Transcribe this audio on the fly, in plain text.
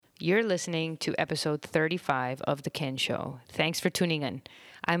You're listening to episode 35 of The Kin Show. Thanks for tuning in.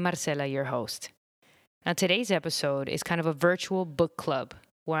 I'm Marcela, your host. Now, today's episode is kind of a virtual book club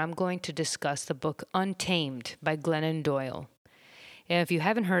where I'm going to discuss the book Untamed by Glennon Doyle. If you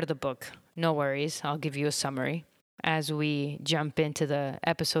haven't heard of the book, no worries. I'll give you a summary as we jump into the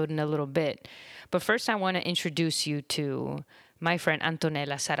episode in a little bit. But first, I want to introduce you to my friend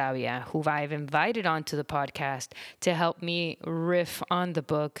Antonella Saravia, who I've invited onto the podcast to help me riff on the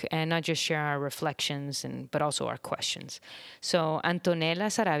book and not just share our reflections, but also our questions. So Antonella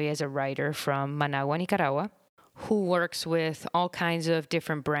Saravia is a writer from Managua, Nicaragua, who works with all kinds of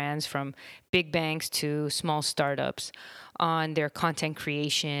different brands from big banks to small startups on their content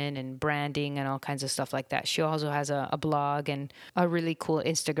creation and branding and all kinds of stuff like that. She also has a blog and a really cool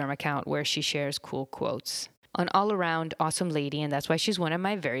Instagram account where she shares cool quotes. An all-around awesome lady, and that's why she's one of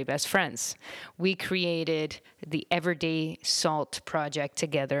my very best friends. We created the Everyday Salt project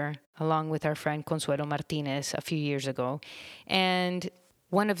together along with our friend Consuelo Martinez a few years ago. And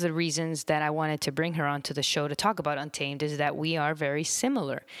one of the reasons that I wanted to bring her onto the show to talk about Untamed is that we are very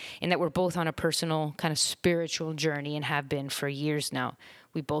similar in that we're both on a personal kind of spiritual journey and have been for years now.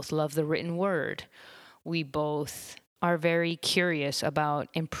 We both love the written word. We both are very curious about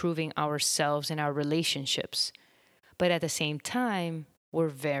improving ourselves and our relationships. But at the same time, we're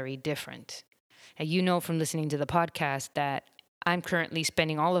very different. And you know from listening to the podcast that I'm currently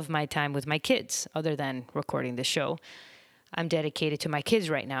spending all of my time with my kids, other than recording the show. I'm dedicated to my kids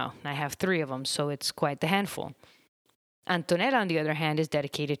right now. I have 3 of them, so it's quite the handful. Antonella, on the other hand, is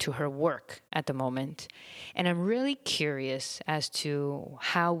dedicated to her work at the moment. And I'm really curious as to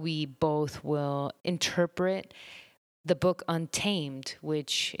how we both will interpret the book Untamed,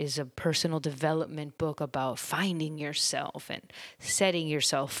 which is a personal development book about finding yourself and setting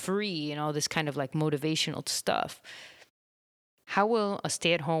yourself free and all this kind of like motivational stuff. How will a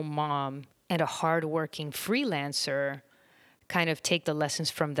stay-at-home mom and a hardworking freelancer kind of take the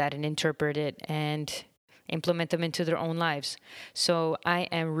lessons from that and interpret it and implement them into their own lives? So I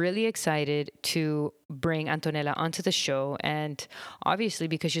am really excited to bring Antonella onto the show. And obviously,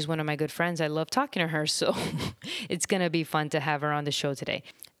 because she's one of my good friends, I love talking to her. So it's going to be fun to have her on the show today.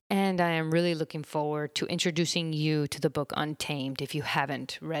 And I am really looking forward to introducing you to the book Untamed if you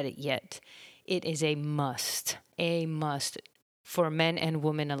haven't read it yet. It is a must for men and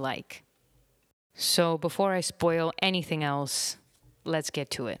women alike. So before I spoil anything else, let's get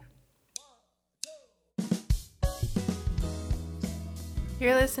to it.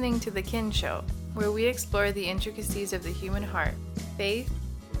 You're listening to The Kin Show, where we explore the intricacies of the human heart, faith,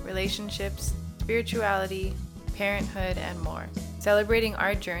 relationships, spirituality, parenthood, and more, celebrating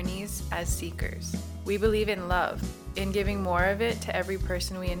our journeys as seekers. We believe in love, in giving more of it to every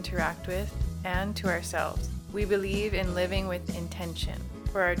person we interact with and to ourselves. We believe in living with intention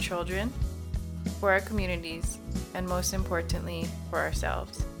for our children, for our communities, and most importantly, for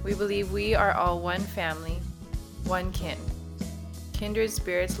ourselves. We believe we are all one family, one kin. Kindred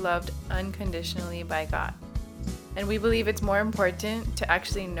spirits loved unconditionally by God. And we believe it's more important to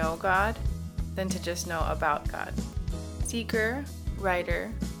actually know God than to just know about God. Seeker,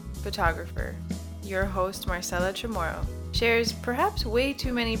 writer, photographer, your host Marcela Chamorro shares perhaps way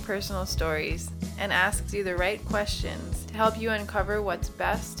too many personal stories and asks you the right questions to help you uncover what's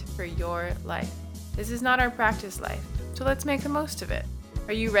best for your life. This is not our practice life, so let's make the most of it.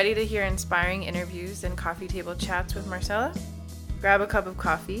 Are you ready to hear inspiring interviews and coffee table chats with Marcela? Grab a cup of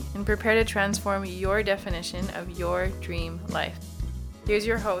coffee and prepare to transform your definition of your dream life. Here's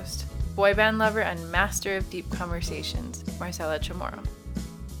your host, boy band lover and master of deep conversations, Marcela Chamorro.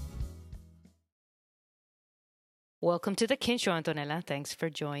 Welcome to the Kin Show, Antonella. Thanks for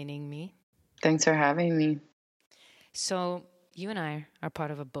joining me. Thanks for having me. So you and I are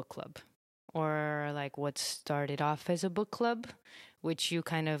part of a book club, or like what started off as a book club, which you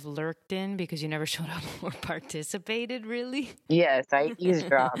kind of lurked in because you never showed up or participated, really. Yes, I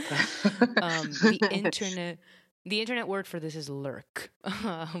eavesdrop. The internet word for this is lurk.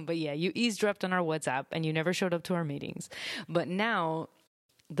 But yeah, you eavesdropped on our WhatsApp and you never showed up to our meetings. But now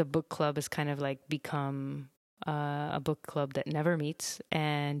the book club has kind of like become a book club that never meets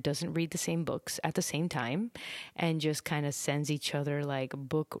and doesn't read the same books at the same time and just kind of sends each other like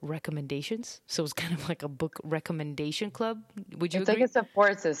book recommendations. So it's kind of like a book recommendation club. Would you It's agree? like a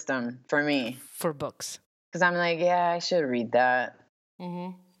support system for me. For books. Because I'm like, yeah, I should read that.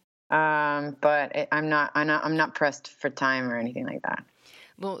 Mm-hmm. But I'm not pressed for time or anything like that.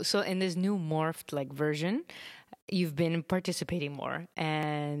 Well, so in this new morphed like version, you've been participating more.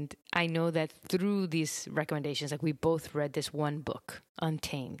 And I know that through these recommendations, like we both read this one book,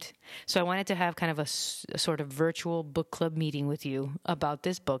 Untamed. So I wanted to have kind of a sort of virtual book club meeting with you about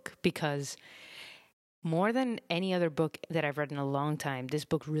this book because more than any other book that I've read in a long time, this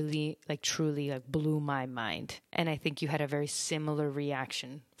book really, like, truly, like, blew my mind. And I think you had a very similar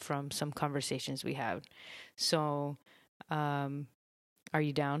reaction from some conversations we had. So, are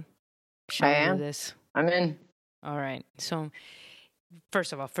you down? Shall I we do am. this? I'm in. All right. So,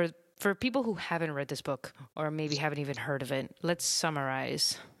 first of all, for people who haven't read this book or maybe haven't even heard of it, let's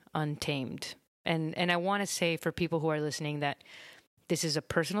summarize Untamed. And I want to say for people who are listening that this is a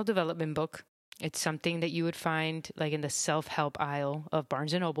personal development book. It's something that you would find like in the self-help aisle of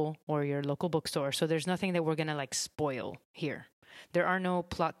Barnes and Noble or your local bookstore. So there's nothing that we're going to like spoil here. There are no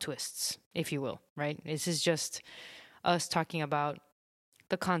plot twists, if you will, right? This is just us talking about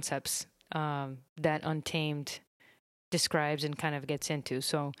the concepts that Untamed describes and kind of gets into.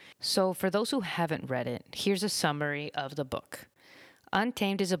 So for those who haven't read it, here's a summary of the book.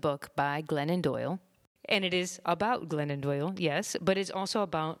 Untamed is a book by Glennon Doyle, and it is about Glennon Doyle, yes, but it's also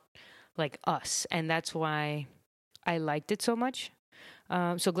about like us, and that's why I liked it so much.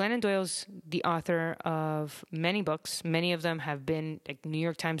 So Glennon Doyle's the author of many books. Many of them have been like New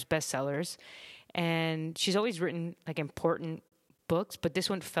York Times bestsellers, and she's always written like important books, but this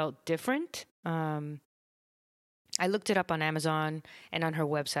one felt different. I looked it up on Amazon and on her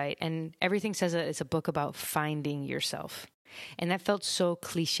website, and everything says that it's a book about finding yourself, and that felt so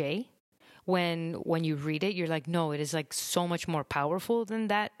cliche. When you read it, you're like, no, it is like so much more powerful than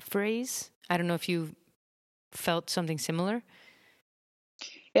that phrase. I don't know if you felt something similar.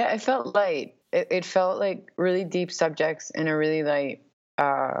 Yeah, it felt light. It felt like really deep subjects in a really light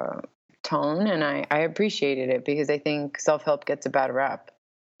tone, and I appreciated it because I think self-help gets a bad rap.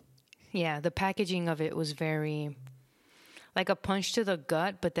 Yeah, the packaging of it was very like a punch to the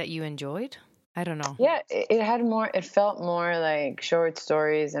gut, but that you enjoyed. I don't know. Yeah, it had more, it felt more like short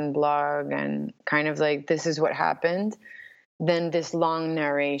stories and blog and kind of like this is what happened than this long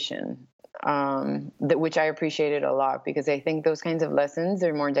narration, which I appreciated a lot because I think those kinds of lessons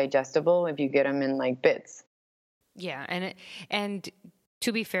are more digestible if you get them in like bits. Yeah, and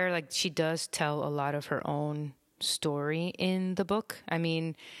to be fair, like she does tell a lot of her own story in the book. I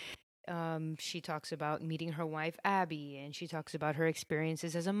mean, she talks about meeting her wife Abby, and she talks about her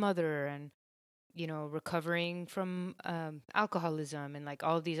experiences as a mother, and recovering from alcoholism and like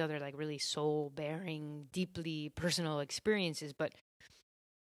all of these other like really soul bearing, deeply personal experiences. But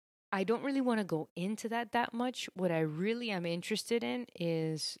I don't really want to go into that much. What I really am interested in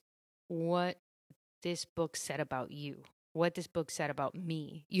is what this book said about you, what this book said about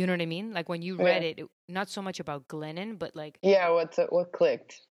me. You know what I mean? Like when you read it, not so much about Glennon, but like what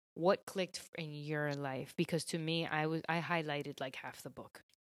clicked? What clicked in your life? Because to me, I highlighted like half the book.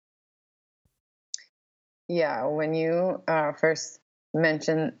 Yeah, when you first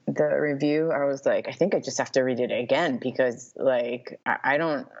mentioned the review, I was like, I think I just have to read it again because, like, I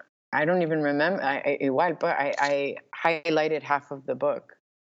don't even remember. I highlighted half of the book.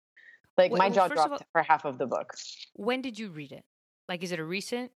 Like my jaw dropped for half of the book. When did you read it? Like, is it a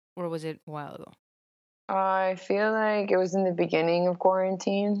recent or was it a while ago? I feel like it was in the beginning of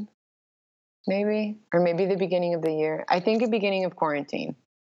quarantine, maybe, or maybe the beginning of the year. I think the beginning of quarantine,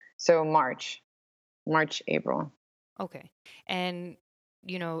 so March, April. Okay. And,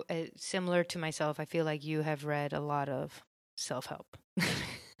 similar to myself, I feel like you have read a lot of self-help.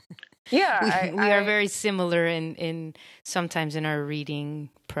 Yeah. We are very similar in sometimes in our reading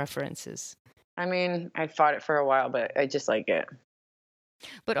preferences. I mean, I fought it for a while, but I just like it.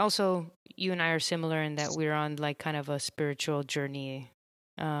 But also, you and I are similar in that we're on like kind of a spiritual journey,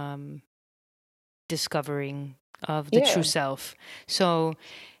 discovering of the true self. So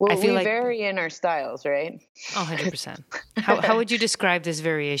I feel we vary in our styles, right? 100%. How would you describe this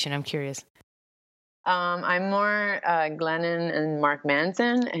variation? I'm curious. I'm more Glennon and Mark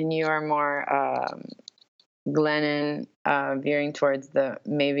Manson, and you are more Glennon veering towards the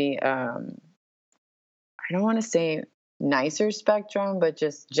maybe I don't want to say nicer spectrum, but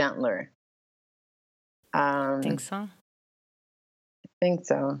just gentler. Think so? I think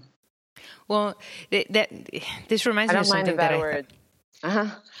so. Well, this reminds me of something that word.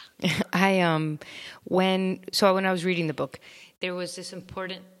 When I was reading the book, there was this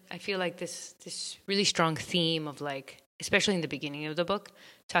important, I feel like this really strong theme of like, especially in the beginning of the book,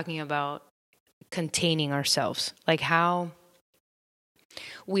 talking about containing ourselves, like how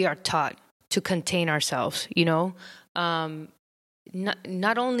we are taught to contain ourselves,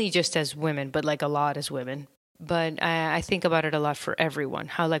 not only just as women, but like a lot as women, but I think about it a lot for everyone,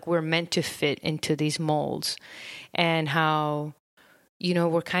 how like we're meant to fit into these molds, and how,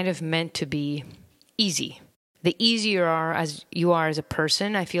 we're kind of meant to be easy. The easier you are as a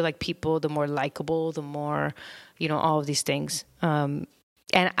person, I feel like people, the more likable, the more, all of these things. And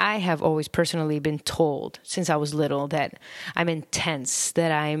I have always personally been told since I was little that I'm intense,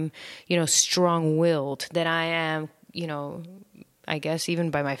 that I'm, strong willed, that I am, I guess even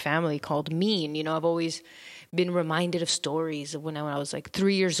by my family called mean. I've always been reminded of stories of when I was like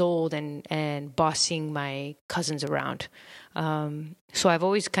 3 years old and bossing my cousins around. So I've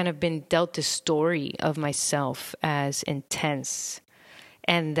always kind of been dealt this story of myself as intense,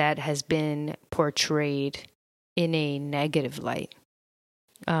 and that has been portrayed in a negative light.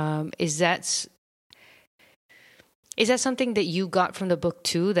 Is that something that you got from the book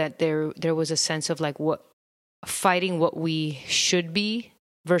too? That there was a sense of like fighting what we should be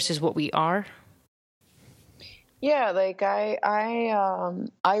versus what we are? Yeah, like I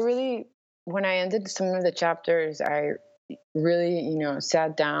really, when I ended some of the chapters, I really,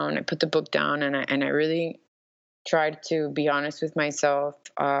 sat down, I put the book down, and I really tried to be honest with myself.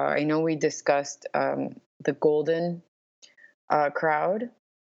 I know we discussed the golden crowd,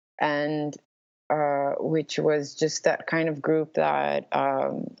 and which was just that kind of group that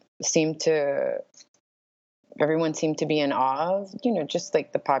everyone seemed to be in awe of, just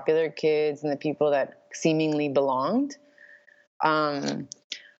like the popular kids and the people that seemingly belonged.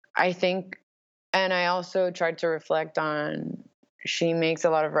 I think, and I also tried to reflect on, she makes a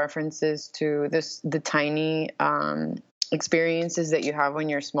lot of references to the tiny experiences that you have when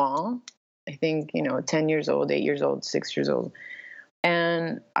you're small. I think, 10 years old, 8 years old, 6 years old.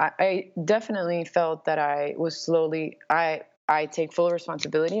 And I definitely felt that I take full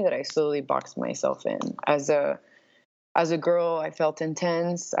responsibility that I slowly boxed myself in. As a girl, I felt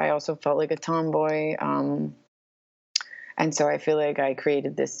intense. I also felt like a tomboy. And so I feel like I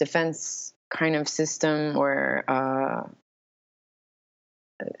created this defense kind of system where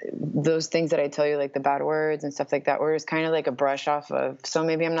those things that I tell you, like the bad words and stuff like that, where it's kind of like a brush off of, so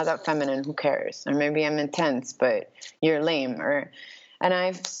maybe I'm not that feminine, who cares? Or maybe I'm intense, but you're lame. And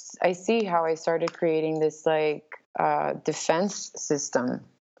I see how I started creating this like defense system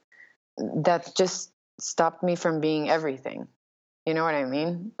that just stopped me from being everything. You know what I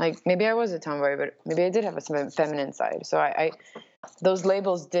mean? Like maybe I was a tomboy, but maybe I did have a feminine side. So I those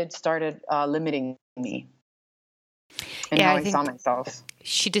labels did started limiting me and Yeah, how I I saw think myself.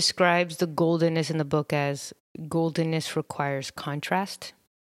 she describes the goldenness in the book as goldenness requires contrast.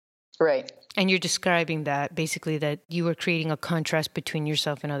 Right. And you're describing that basically that you were creating a contrast between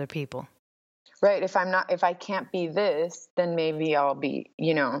yourself and other people. Right. If I can't be this, then maybe I'll be,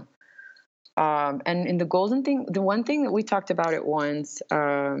 and in the golden thing, the one thing that we talked about it once,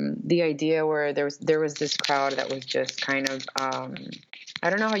 the idea where there was this crowd that was just kind of, I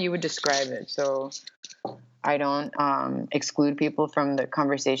don't know how you would describe it. So I don't exclude people from the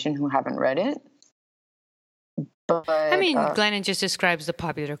conversation who haven't read it. But I mean, Glennon just describes the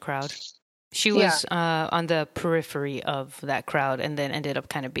popular crowd. She was on the periphery of that crowd and then ended up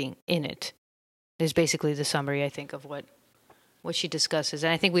kind of being in it. Is basically the summary, I think, of what she discusses.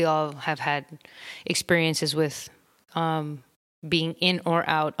 And I think we all have had experiences with being in or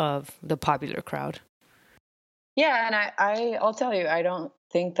out of the popular crowd. Yeah, and I'll tell you, I don't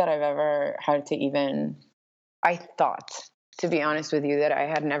think that I've ever had to even, I thought, to be honest with you, that I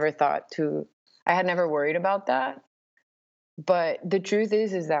had never worried about that. But the truth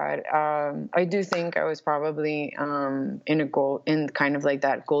is that I do think I was probably in kind of like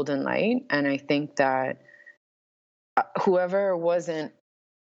that golden light. And I think that whoever wasn't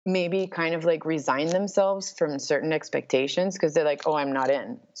maybe kind of like resigned themselves from certain expectations because they're like, oh, I'm not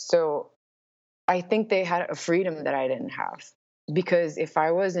in. So I think they had a freedom that I didn't have, because if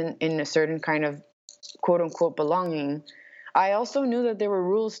I wasn't in a certain kind of quote unquote belonging, I also knew that there were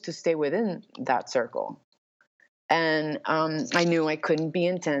rules to stay within that circle. And I knew I couldn't be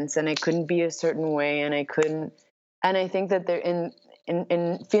intense and I couldn't be a certain way and I think that there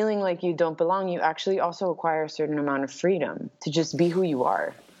in feeling like you don't belong, you actually also acquire a certain amount of freedom to just be who you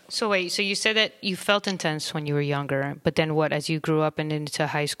are. So wait, so you said that you felt intense when you were younger, but then what, as you grew up and into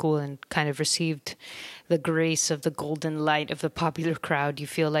high school and kind of received the grace of the golden light of the popular crowd, you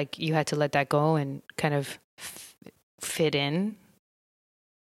feel like you had to let that go and kind of fit in?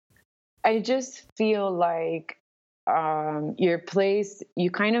 I just feel like your place,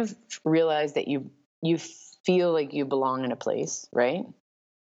 you kind of realize that you feel like you belong in a place, right?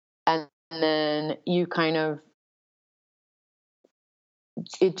 And then you kind of,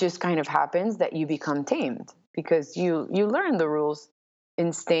 it just kind of happens that you become tamed because you learn the rules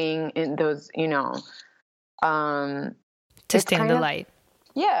in staying in those, Um, To it's stay in the kind of, light.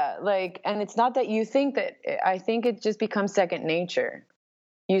 yeah, like, and it's not that you think that, I think it just becomes second nature.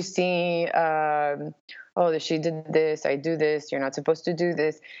 You see, oh, she did this, I do this, you're not supposed to do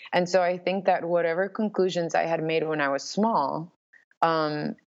this. And so I think that whatever conclusions I had made when I was small,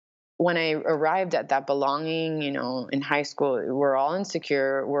 when I arrived at that belonging, in high school, we're all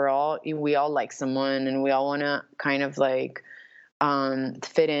insecure. We all like someone, and we all want to kind of like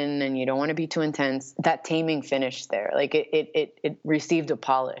fit in, and you don't want to be too intense. That taming finished there. Like it received a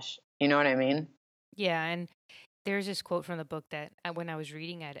polish. You know what I mean? Yeah, and there's this quote from the book that when I was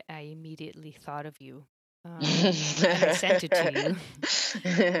reading it, I immediately thought of you. And I sent it to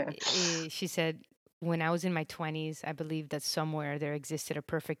you. She said, when I was in my 20s, I believed that somewhere there existed a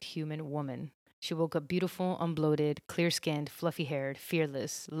perfect human woman. She woke up beautiful, unbloated, clear skinned, fluffy haired,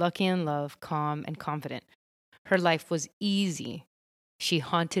 fearless, lucky in love, calm, and confident. Her life was easy. She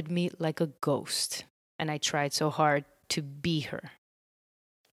haunted me like a ghost, and I tried so hard to be her.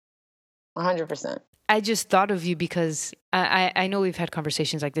 100%. I just thought of you because I know we've had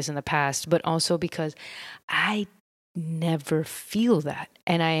conversations like this in the past, but also because I never feel that.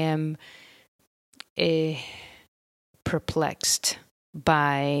 And I am perplexed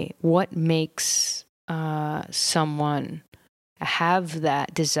by what makes someone have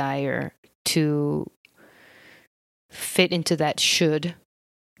that desire to fit into that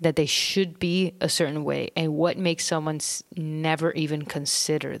they should be a certain way, and what makes someone never even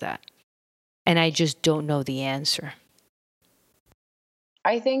consider that. And I just don't know the answer.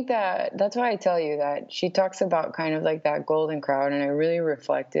 I think that's why I tell you that she talks about kind of like that golden crowd, and I really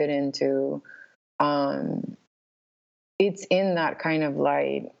reflected into it's in that kind of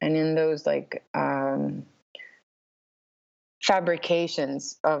light and in those like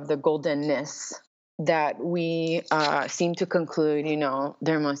fabrications of the goldenness that we seem to conclude,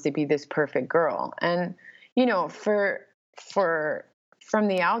 there must be this perfect girl. And, for from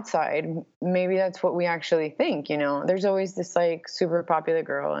the outside, maybe that's what we actually think. There's always this like super popular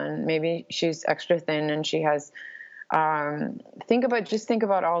girl, and maybe she's extra thin, and she has think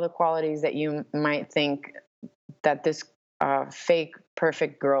about all the qualities that you might think that this fake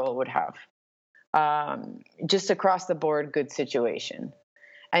perfect girl would have. Just across the board good situation,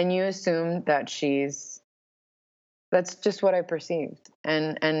 and you assume that that's just what I perceived.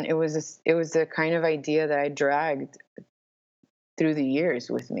 And it was a kind of idea that I dragged through the years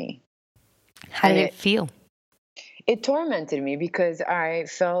with me. How did it feel? It tormented me because I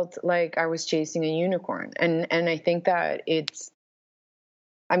felt like I was chasing a unicorn. And I think that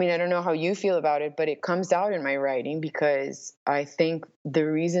I don't know how you feel about it, but it comes out in my writing because I think the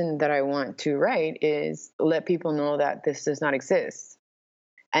reason that I want to write is let people know that this does not exist.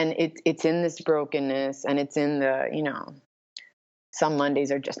 And it's in this brokenness, and it's in the, some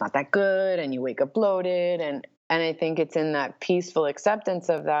Mondays are just not that good, and you wake up bloated. And I think it's in that peaceful acceptance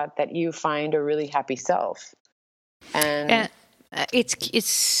of that you find a really happy self. And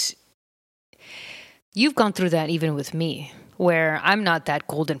it's you've gone through that even with me, where I'm not that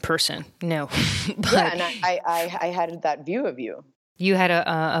golden person. No. But yeah, and I had that view of you. You had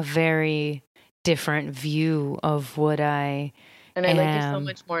a very different view of what I And I like you so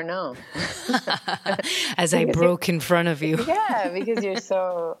much more now. As I broke in front of you. Yeah, because you're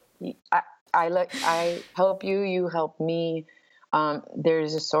so... I help you, you help me.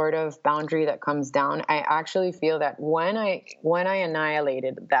 There's a sort of boundary that comes down. I actually feel that when I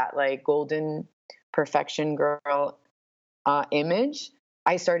annihilated that like golden perfection girl image,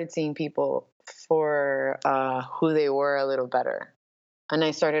 I started seeing people for who they were a little better. And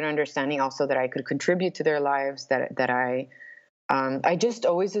I started understanding also that I could contribute to their lives, that I just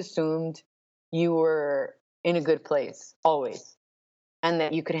always assumed you were in a good place, always, and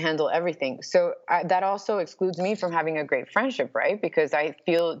that you could handle everything. So that also excludes me from having a great friendship, right? Because I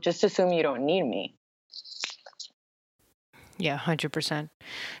feel, just assume you don't need me. Yeah, 100%.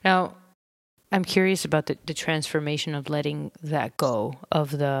 Now, I'm curious about the transformation of letting that go,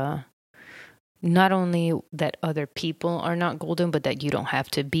 of not only that other people are not golden, but that you don't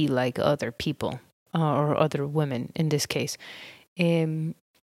have to be like other people or other women in this case.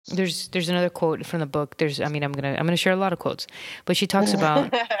 There's another quote from the book. I'm gonna share a lot of quotes, but she talks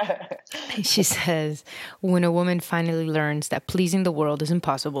about, she says, when a woman finally learns that pleasing the world is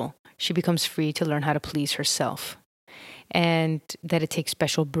impossible, she becomes free to learn how to please herself, and that it takes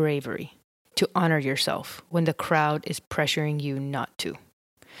special bravery to honor yourself when the crowd is pressuring you not to.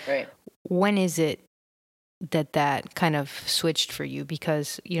 Right. When is it that kind of switched for you?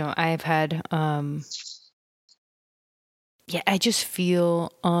 Because, I've had, I just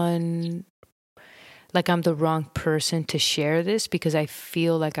feel like I'm the wrong person to share this, because I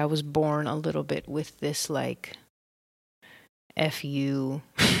feel like I was born a little bit with this like F you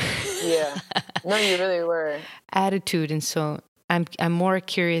Yeah. No, you really were. attitude. And so I'm more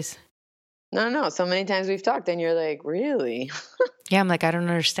curious. No. So many times we've talked and you're like, really? Yeah, I'm like, I don't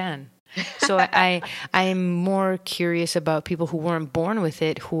understand. So I'm more curious about people who weren't born with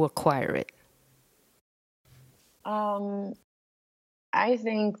it, who acquire it. I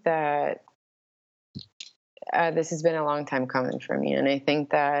think that this has been a long time coming for me. And I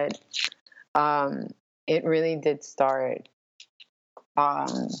think that it really did start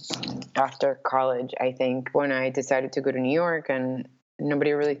after college. I think when I decided to go to New York and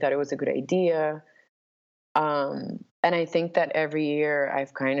nobody really thought it was a good idea. And I think that every year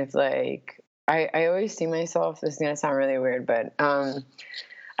I've kind of like, I always see myself, this is going to sound really weird, but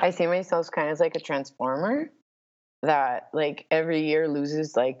I see myself kind of like a transformer that like every year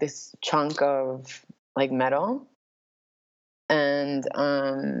loses like this chunk of like metal. And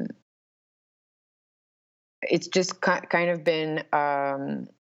it's just kind of been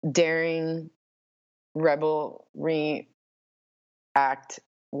daring rebel react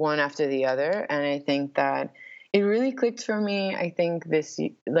one after the other. And I think that it really clicked for me. I think this,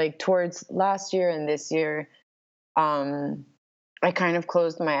 like towards last year and this year, I kind of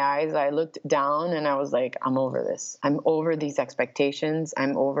closed my eyes. I looked down and I was like, I'm over this. I'm over these expectations.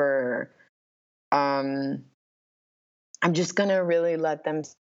 I'm just going to really let them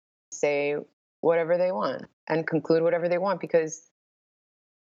say whatever they want and conclude whatever they want, because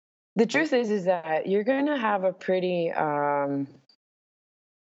the truth is that you're going to have a pretty,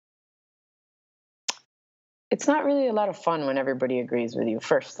 it's not really a lot of fun when everybody agrees with you,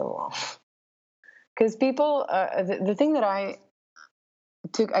 first of all. Because people, the thing that I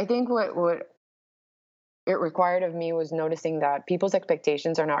took, I think what it required of me was noticing that people's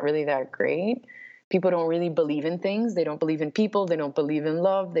expectations are not really that great. People don't really believe in things. They don't believe in people. They don't believe in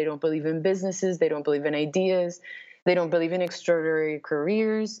love. They don't believe in businesses. They don't believe in ideas. They don't believe in extraordinary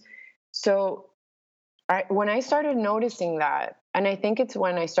careers. So when I started noticing that, and I think it's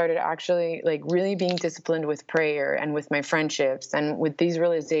when I started actually like really being disciplined with prayer and with my friendships and with these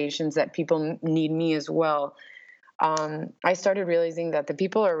realizations that people need me as well, I started realizing that the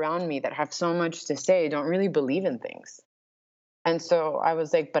people around me that have so much to say don't really believe in things. And so I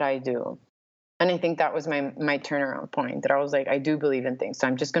was like, but I do. And I think that was my turnaround point, that I was like, I do believe in things. So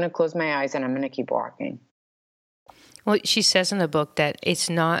I'm just going to close my eyes and I'm going to keep walking. Well, she says in the book that it's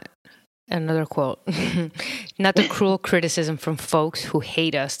not, another quote, not the cruel criticism from folks who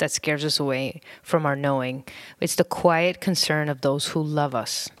hate us that scares us away from our knowing. It's the quiet concern of those who love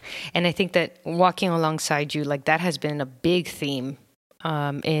us. And I think that walking alongside you, like that has been a big theme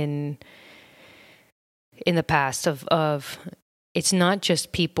in the past of it's not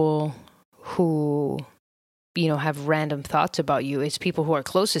just people who, you know, have random thoughts about you. It's people who are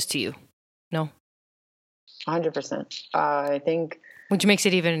closest to you. No? 100%. I think... Which makes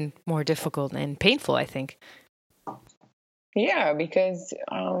it even more difficult and painful, I think. Yeah, because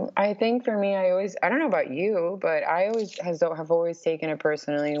I think for me, I don't know about you, but I have always taken it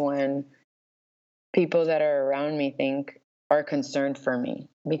personally when people that are around me are concerned for me,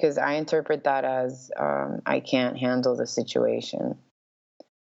 because I interpret that as I can't handle the situation.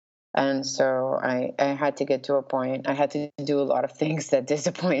 And so I had to get to a point, I had to do a lot of things that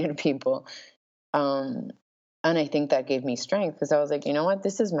disappointed people. And I think that gave me strength, because I was like, you know what,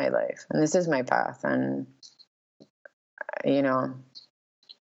 this is my life and this is my path. And, you know,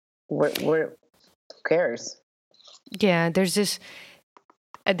 who cares? Yeah,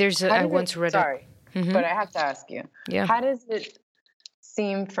 I once read sorry, but I have to ask you, how does it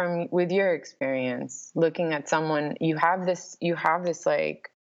seem with your experience, looking at someone, you have this like,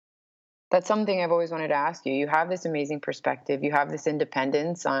 that's something I've always wanted to ask you. You have this amazing perspective. You have this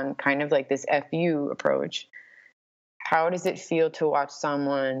independence on kind of like this FU approach. How does it feel to watch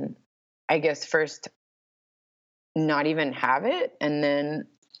someone, I guess, first not even have it and then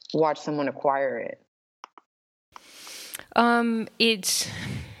watch someone acquire it? It's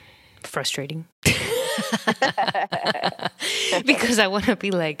frustrating. Because I want to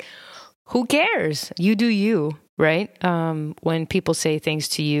be like, who cares? You do you, right? When people say things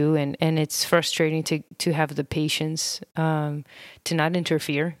to you, and it's frustrating to have the patience to not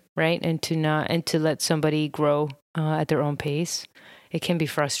interfere, right? And to let somebody grow at their own pace. It can be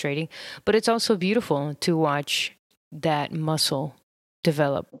frustrating, but it's also beautiful to watch that muscle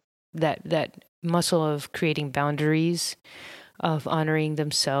develop, that muscle of creating boundaries, of honoring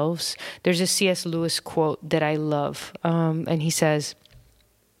themselves. There's a C.S. Lewis quote that I love, and he says,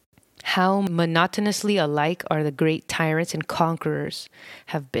 How monotonously alike are the great tyrants and conquerors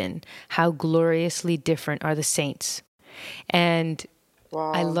have been. How gloriously different are the saints. And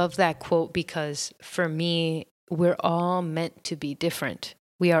I Wow. love that quote because for me, we're all meant to be different.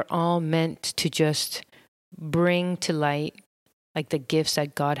 We are all meant to just bring to light like the gifts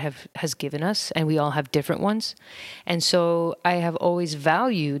that God has given us, and we all have different ones. And so I have always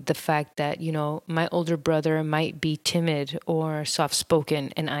valued the fact that, my older brother might be timid or soft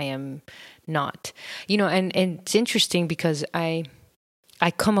spoken and I am not. And it's interesting because I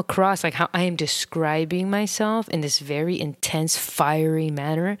come across like how I am describing myself in this very intense, fiery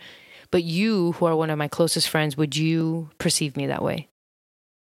manner. But you, who are one of my closest friends, would you perceive me that way?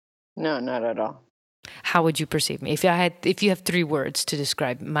 No, not at all. How would you perceive me? If you have 3 words to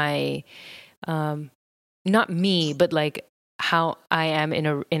describe my, not me, but like how I am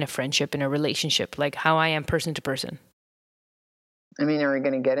in a friendship, in a relationship, like how I am person to person. I mean, are we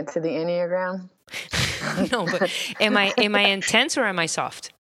going to get into the Enneagram? No, but am I intense or am I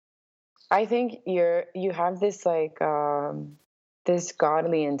soft? I think you have this like this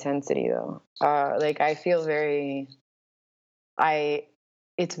godly intensity though. Like I feel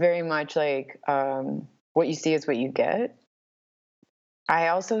it's very much like what you see is what you get. I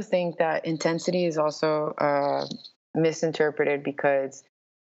also think that intensity is also misinterpreted because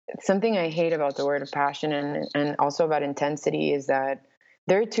something I hate about the word of passion and also about intensity is that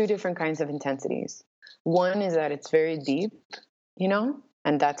there are 2 different kinds of intensities. One is that it's very deep,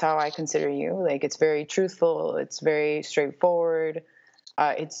 and that's how I consider you. Like it's very truthful, it's very straightforward,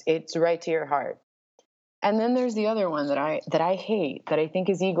 it's right to your heart. And then there's the other one that I hate, that I think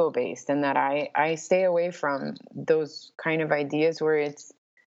is ego based, and that I stay away from those kind of ideas where it's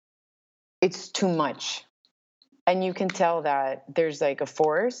too much. And you can tell that there's like a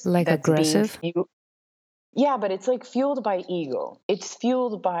force Like that's being aggressive? fueled. Yeah, but it's like fueled by ego. It's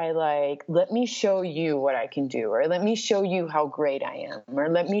fueled by like, let me show you what I can do, or let me show you how great I am, or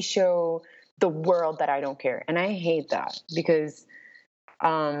let me show the world that I don't care. And I hate that because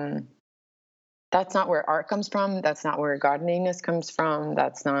that's not where art comes from. That's not where godliness comes from.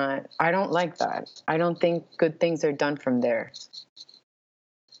 I don't like that. I don't think good things are done from there.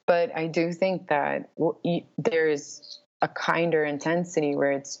 But I do think that there's a kinder intensity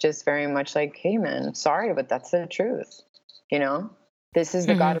where it's just very much like, hey man, sorry, but that's the truth. This is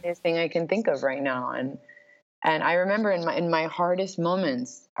the godliest thing I can think of right now. And I remember in my hardest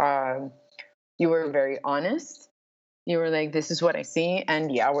moments, you were very honest. You were like, this is what I see.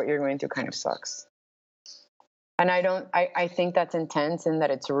 And yeah, what you're going through kind of sucks. And I think that's intense and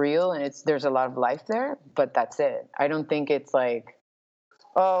that it's real and there's a lot of life there, but that's it. I don't think it's like,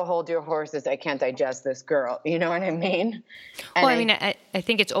 oh, hold your horses, I can't digest this girl. You know what I mean? And I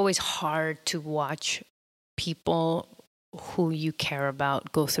think it's always hard to watch people who you care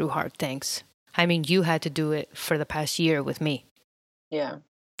about go through hard things. I mean, you had to do it for the past year with me. Yeah.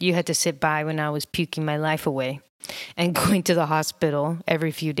 You had to sit by when I was puking my life away and going to the hospital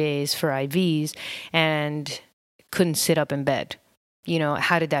every few days for IVs and couldn't sit up in bed.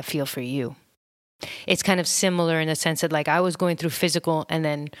 How did that feel for you? It's kind of similar in the sense that like I was going through physical, and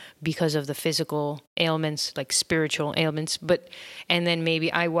then because of the physical ailments, like spiritual ailments, and then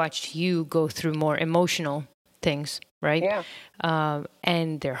maybe I watched you go through more emotional things, right? Yeah.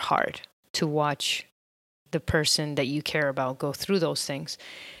 And they're hard to watch the person that you care about go through those things.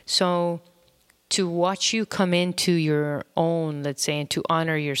 So to watch you come into your own, let's say, and to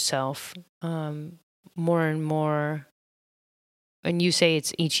honor yourself more and more, and you say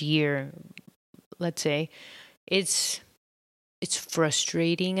it's each year, let's say, it's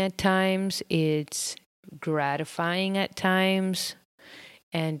frustrating at times, it's gratifying at times,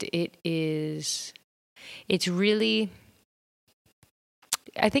 and it's really,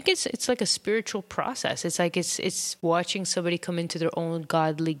 I think it's like a spiritual process. It's like it's watching somebody come into their own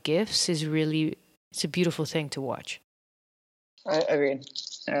godly gifts it's a beautiful thing to watch. I agreed.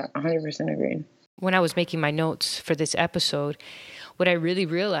 100% agreed. When I was making my notes for this episode, what I really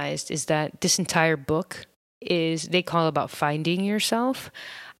realized is that this entire book they call about finding yourself.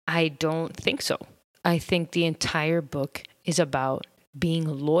 I don't think so. I think the entire book is about being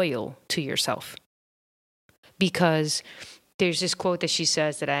loyal to yourself. Because there's this quote that she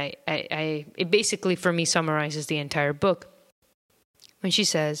says that it basically for me summarizes the entire book. When she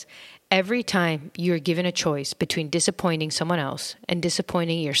says, every time you're given a choice between disappointing someone else and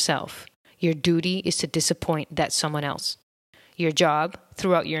disappointing yourself, your duty is to disappoint that someone else. Your job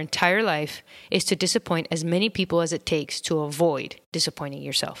throughout your entire life is to disappoint as many people as it takes to avoid disappointing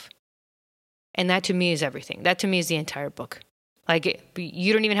yourself. And that to me is everything. That to me is the entire book. Like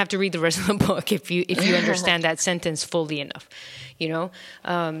you don't even have to read the rest of the book if you understand that sentence fully enough,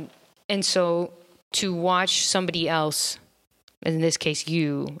 And so to watch somebody else, in this case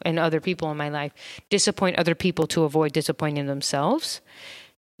you and other people in my life, disappoint other people to avoid disappointing themselves,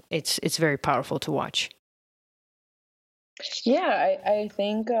 it's very powerful to watch. Yeah, I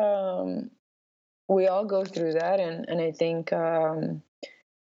think we all go through that, and I think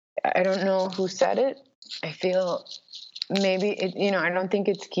I don't know who said it. I feel maybe it. I don't think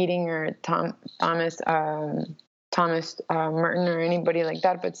it's Keating or Thomas Merton or anybody like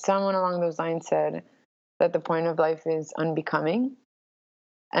that, but someone along those lines said that the point of life is unbecoming,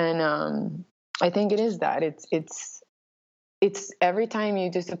 and I think it is that. It's every time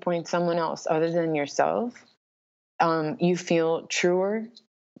you disappoint someone else other than yourself, you feel truer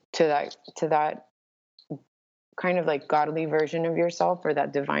to that kind of like godly version of yourself, or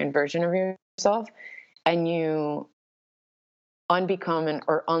that divine version of yourself, and you unbecome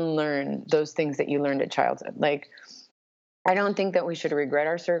or unlearn those things that you learned at childhood. Like, I don't think that we should regret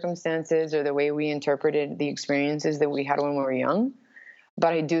our circumstances or the way we interpreted the experiences that we had when we were young,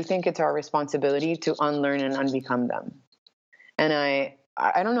 but I do think it's our responsibility to unlearn and unbecome them. And I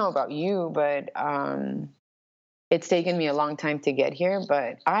don't know about you, but it's taken me a long time to get here,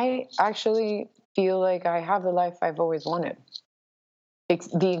 but I actually feel like I have the life I've always wanted.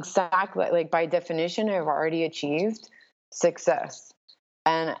 The exact, like by definition, I've already achieved success.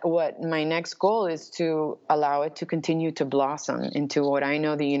 And what my next goal is to allow it to continue to blossom into what I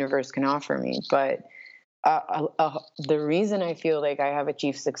know the universe can offer me. But the reason I feel like I have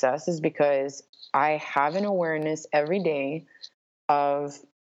achieved success is because I have an awareness every day of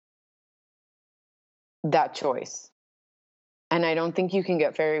that choice. And I don't think you can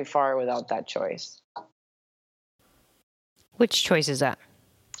get very far without that choice. Which choice is that?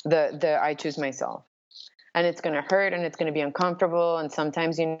 The I choose myself. And it's going to hurt and it's going to be uncomfortable. And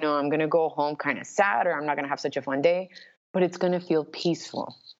sometimes, I'm going to go home kind of sad, or I'm not going to have such a fun day, but it's going to feel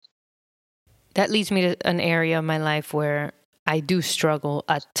peaceful. That leads me to an area of my life where I do struggle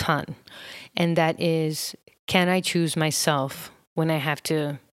a ton. And that is, can I choose myself when I have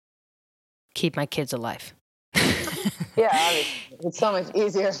to keep my kids alive? Yeah, obviously. It's so much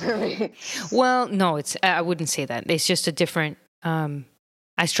easier for me. Well, no, I wouldn't say that. It's just a different,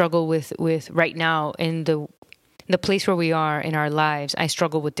 I struggle with right now in the place where we are in our lives. I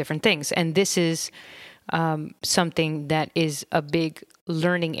struggle with different things. And this is something that is a big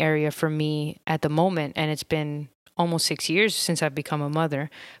learning area for me at the moment. And it's been almost 6 years since I've become a mother,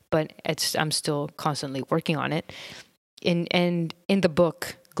 but I'm still constantly working on it. And in the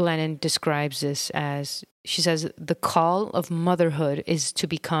book, Glennon describes this as, she says, the call of motherhood is to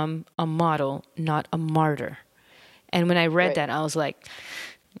become a model, not a martyr. And when I read that, I was like,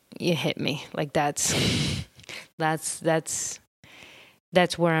 you hit me. Like that's where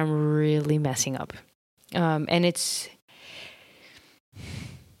I'm really messing up. And it's,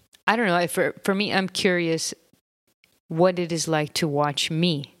 I don't know, for me, I'm curious what it is like to watch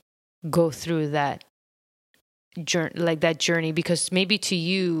me go through that journey, because maybe to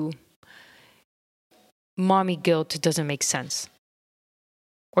you, mommy guilt doesn't make sense.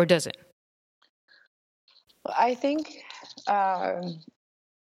 Or does it? I think,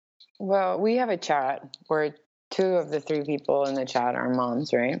 well, we have a chat where 2 of the 3 people in the chat are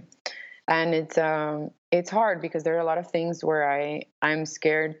moms, right? And it's hard because there are a lot of things where I'm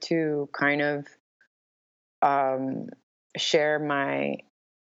scared to kind of share my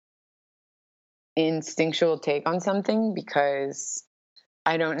instinctual take on something, because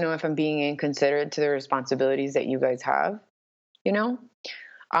I don't know if I'm being inconsiderate to the responsibilities that you guys have,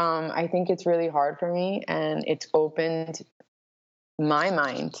 I think it's really hard for me, and it's opened my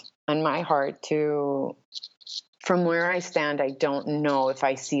mind and my heart to, from where I stand, I don't know if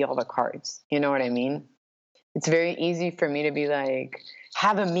I see all the cards. You know what I mean? It's very easy for me to be like,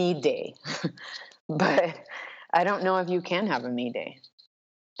 have a me day, but I don't know if you can have a me day.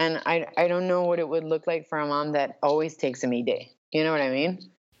 And I don't know what it would look like for a mom that always takes a me day. You know what I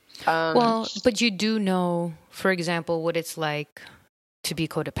mean? Well, but you do know, for example, what it's like to be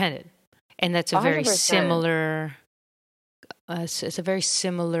codependent. And that's a very 100%. similar, it's a very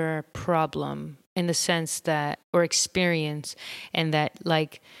similar problem in the sense that, or experience, and that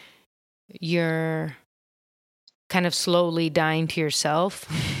like you're kind of slowly dying to yourself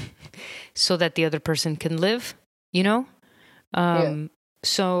so that the other person can live, Yeah.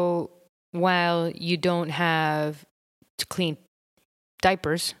 So while you don't have to clean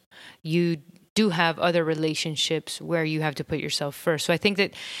diapers, you do have other relationships where you have to put yourself first. So I think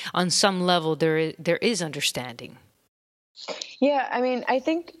that on some level there is understanding. Yeah, I mean, I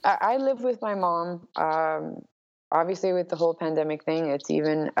think I live with my mom obviously with the whole pandemic thing, it's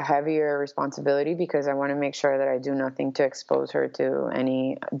even a heavier responsibility because I want to make sure that I do nothing to expose her to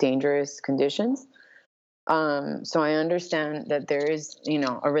any dangerous conditions. So I understand that there is,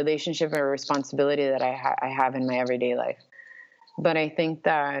 a relationship or a responsibility that I have in my everyday life. But I think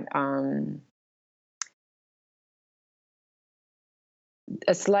that I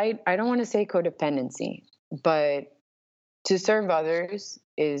don't want to say codependency, but to serve others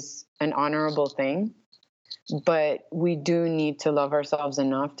is an honorable thing. But we do need to love ourselves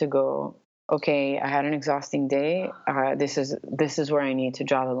enough to go, okay, I had an exhausting day. This is where I need to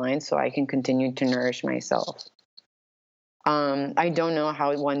draw the line so I can continue to nourish myself. I don't know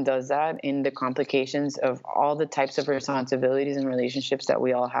how one does that in the complications of all the types of responsibilities and relationships that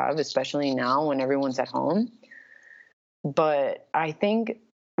we all have, especially now when everyone's at home. But I think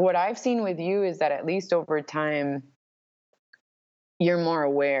what I've seen with you is that at least over time, you're more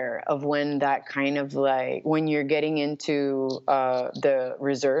aware of when that kind of like, when you're getting into the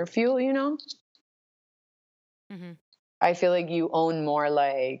reserve fuel, Mm-hmm. I feel like you own more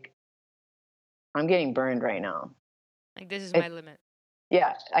like, I'm getting burned right now. Like, this is my limit.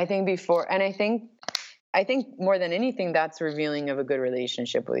 Yeah, I think before, and I think more than anything, that's revealing of a good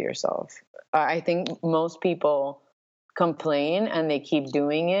relationship with yourself. I think most people complain and they keep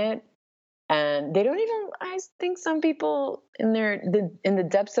doing it, and they don't even. I think some people in the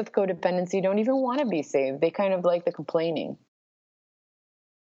depths of codependency don't even want to be saved. They kind of like the complaining.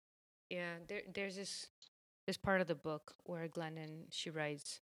 Yeah, there's this part of the book where Glennon, she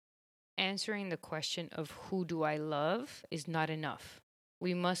writes, answering the question of who do I love is not enough.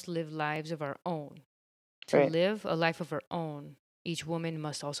 We must live lives of our own. To Right. live a life of her own, each woman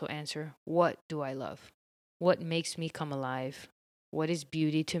must also answer, what do I love? What makes me come alive? What is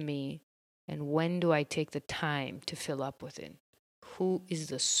beauty to me? And when do I take the time to fill up with it? Who is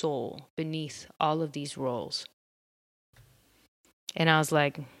the soul beneath all of these roles? And I was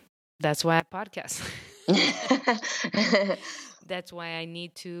like, that's why I podcast. That's why I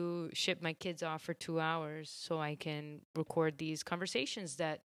need to ship my kids off for 2 hours so I can record these conversations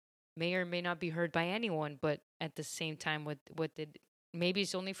that may or may not be heard by anyone, but at the same time, maybe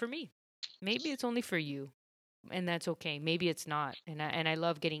it's only for me, maybe it's only for you, and that's okay. Maybe it's not, and I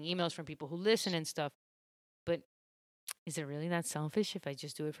love getting emails from people who listen and stuff. But is it really that selfish if I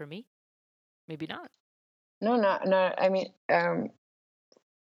just do it for me? Maybe not. No, not. I mean,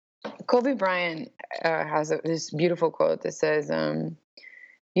 Kobe Bryant has this beautiful quote that says,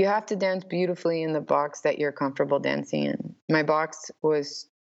 "You have to dance beautifully in the box that you're comfortable dancing in." My box was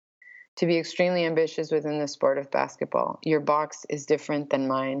to be extremely ambitious within the sport of basketball. Your box is different than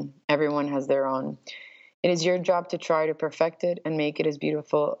mine. Everyone has their own. It is your job to try to perfect it and make it as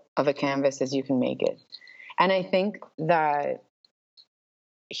beautiful of a canvas as you can make it. And I think that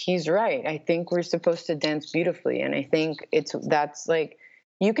he's right. I think we're supposed to dance beautifully. And I think that's like,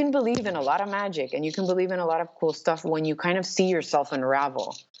 you can believe in a lot of magic and you can believe in a lot of cool stuff when you kind of see yourself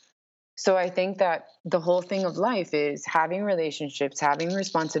unravel. So I think that the whole thing of life is having relationships, having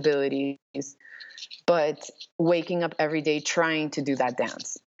responsibilities, but waking up every day trying to do that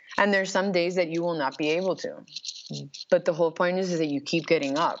dance. And there's some days that you will not be able to. But the whole point is that you keep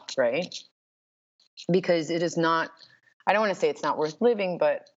getting up, right? Because it is not, I don't want to say it's not worth living,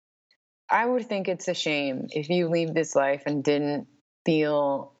 but I would think it's a shame if you leave this life and didn't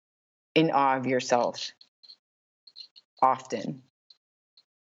feel in awe of yourself often.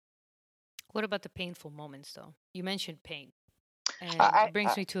 What about the painful moments, though? You mentioned pain, and I, it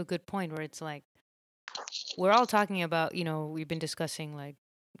brings me to a good point where it's like, we're all talking about, we've been discussing like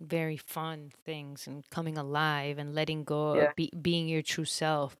very fun things and coming alive and letting go yeah. of being your true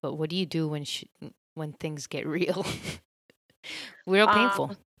self. But what do you do when things get real? Real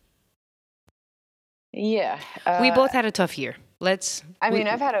painful. Yeah. We both had a tough year. I've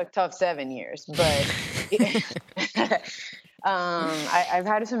had a tough 7 years, but I've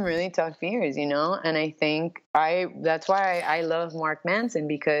had some really tough years, and I think that's why I love Mark Manson,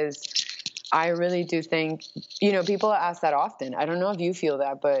 because I really do think, people ask that often. I don't know if you feel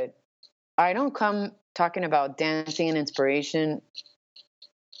that, but I don't come talking about dancing and inspiration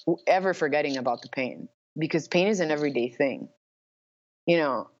ever forgetting about the pain, because pain is an everyday thing.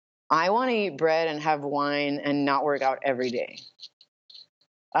 I want to eat bread and have wine and not work out every day.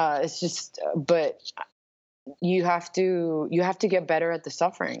 It's just, but you have to get better at the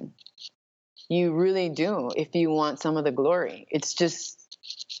suffering. You really do, if you want some of the glory. It's just,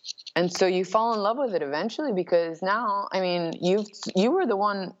 and so you fall in love with it eventually, because now, I mean, you were the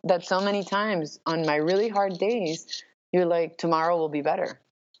one that so many times on my really hard days, you're like, tomorrow will be better.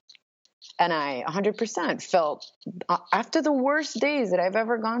 And I 100% felt, after the worst days that I've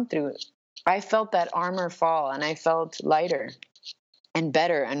ever gone through, I felt that armor fall, and I felt lighter and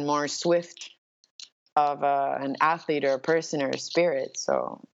better and more swift of an athlete or a person or a spirit.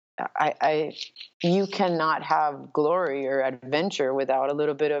 So you cannot have glory or adventure without a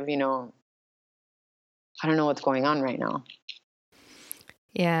little bit of, I don't know what's going on right now.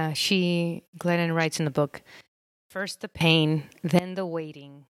 Yeah, Glennon writes in the book, first the pain, then the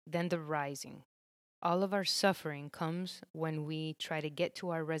waiting, then the rising. All of our suffering comes when we try to get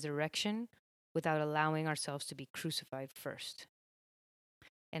to our resurrection without allowing ourselves to be crucified first.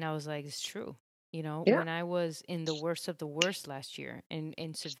 And I was like, it's true. Yeah. When I was in the worst of the worst last year,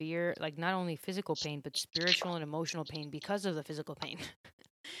 in severe, like not only physical pain, but spiritual and emotional pain because of the physical pain,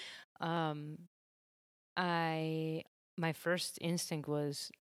 um, my first instinct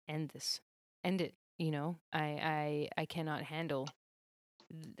was end this, end it. I cannot handle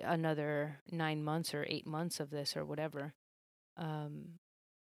another 9 months or 8 months of this or whatever.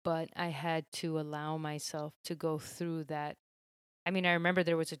 But I had to allow myself to go through that. I mean, I remember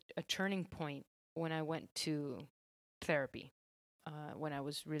there was a turning point when I went to therapy, when I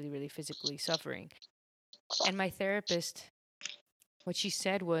was really, really physically suffering. And my therapist, what she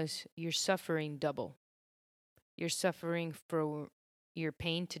said was, you're suffering double. You're suffering for your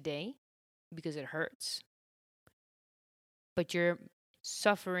pain today because it hurts, but you're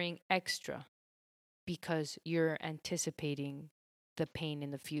suffering extra because you're anticipating the pain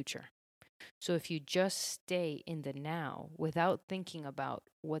in the future. So if you just stay in the now without thinking about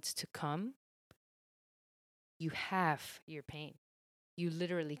what's to come, you halve your pain. You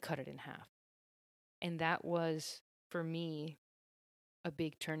literally cut it in half. And that was, for me, a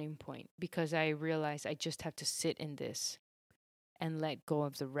big turning point because I realized I just have to sit in this and let go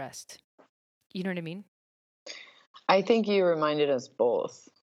of the rest. You know what I mean? I think you reminded us both.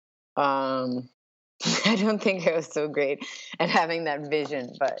 I don't think I was so great at having that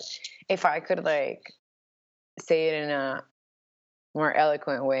vision, but if I could say it in a more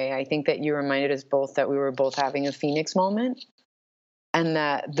eloquent way, I think that you reminded us both that we were both having a phoenix moment and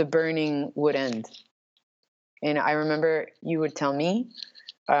that the burning would end. And I remember you would tell me,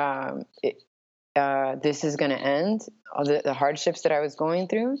 this is going to end, all the hardships that I was going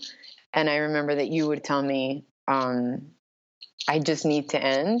through. And I remember that you would tell me, I just need to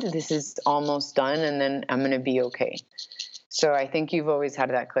end. This is almost done, and then I'm going to be okay. So I think you've always had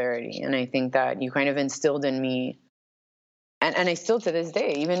that clarity. And I think that you kind of instilled in me, and I still to this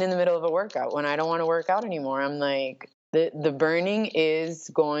day, even in the middle of a workout, when I don't want to work out anymore, I'm like, the burning is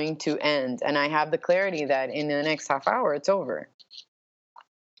going to end. And I have the clarity that in the next half hour, it's over.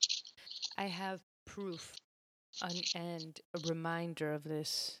 I have proof and a reminder of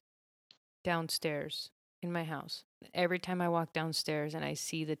this downstairs in my house. Every time I walk downstairs and I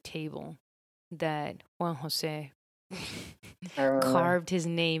see the table that Juan Jose carved his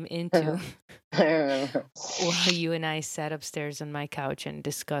name into I remember. while you and I sat upstairs on my couch and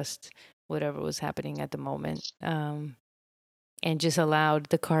discussed whatever was happening at the moment, and just allowed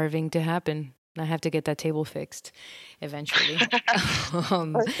the carving to happen. I have to get that table fixed eventually.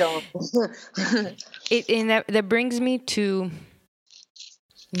 And that brings me to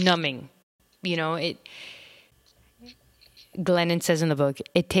numbing. Glennon says in the book,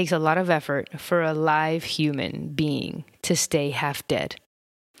 it takes a lot of effort for a live human being to stay half dead.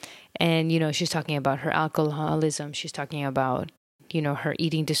 And, she's talking about her alcoholism. She's talking about, her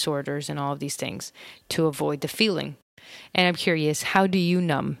eating disorders and all of these things to avoid the feeling. And I'm curious, how do you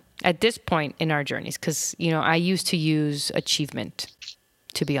numb at this point in our journeys? Because, I used to use achievement,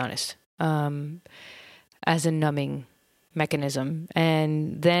 to be honest, as a numbing mechanism.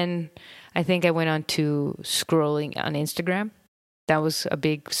 And then I think I went on to scrolling on Instagram. That was a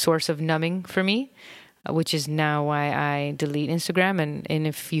big source of numbing for me, which is now why I delete Instagram. And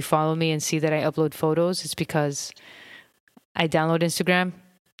if you follow me and see that I upload photos, it's because I download Instagram,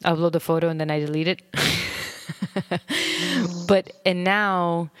 upload the photo, and then I delete it. And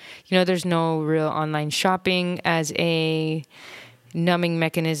now, there's no real online shopping as a numbing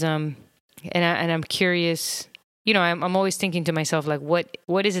mechanism. And I'm curious, I'm always thinking to myself, like,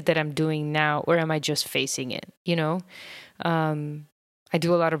 what is it that I'm doing now, or am I just facing it? I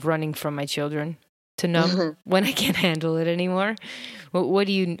do a lot of running from my children to numb when I can't handle it anymore. What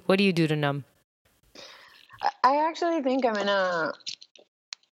do you do to numb? I actually think I'm in a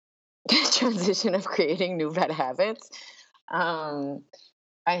transition of creating new bad habits. I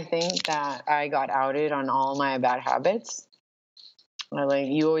think that I got outed on all my bad habits. Like,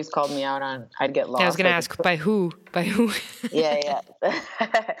 you always called me out on, I'd get lost. I was going to ask, by who? Yeah.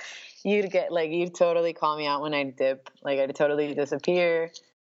 You'd totally call me out when I'd dip. Like, I'd totally disappear.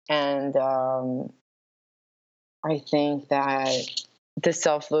 And I think that the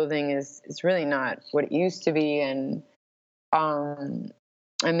self-loathing is really not what it used to be. And I'm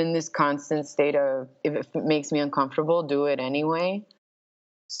in this constant state of, if it makes me uncomfortable, do it anyway.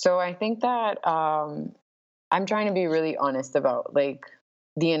 So I think that I'm trying to be really honest about like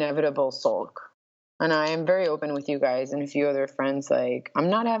the inevitable sulk. And I am very open with you guys and a few other friends. Like,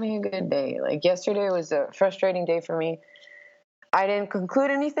 I'm not having a good day. Like, yesterday was a frustrating day for me. I didn't conclude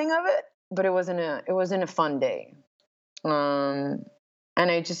anything of it, but it wasn't a fun day. And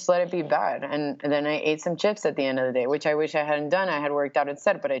I just let it be bad. And then I ate some chips at the end of the day, which I wish I hadn't done. I had worked out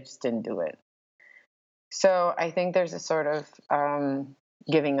instead, but I just didn't do it. So I think there's a sort of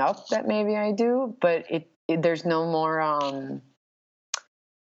giving up that maybe I do, but there's no more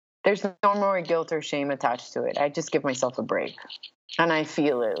guilt or shame attached to it. I just give myself a break, and I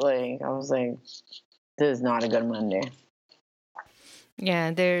feel it. Like, I was like, this is not a good Monday.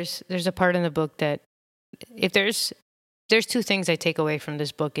 Yeah, there's a part in the book that, if there's two things I take away from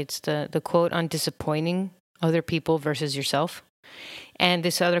this book. It's the quote on disappointing other people versus yourself, and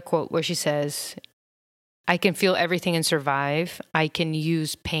this other quote where she says, I can feel everything and survive. I can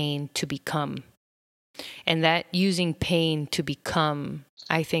use pain to become. And that using pain to become,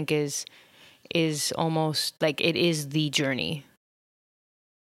 I think, is almost like it is the journey.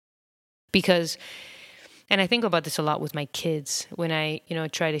 Because, and I think about this a lot with my kids when I,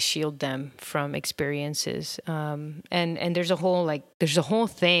 try to shield them from experiences. And there's a whole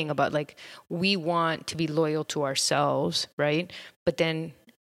thing about like, we want to be loyal to ourselves, right? But then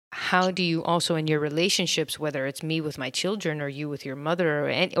how do you also in your relationships, whether it's me with my children or you with your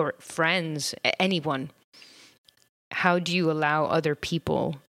mother or friends, anyone, how do you allow other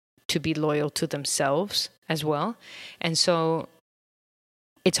people to be loyal to themselves as well? And so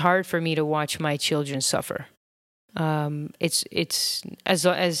it's hard for me to watch my children suffer. It's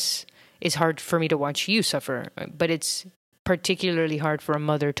as it's hard for me to watch you suffer, but it's particularly hard for a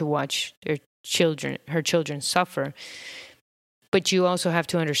mother to watch her children suffer. But you also have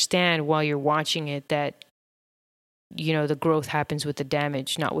to understand while you're watching it that, the growth happens with the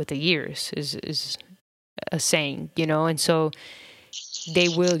damage, not with the years, is a saying, and so they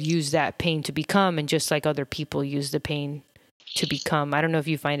will use that pain to become, and just like other people use the pain to become. I don't know if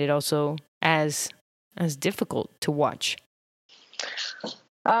you find it also as difficult to watch.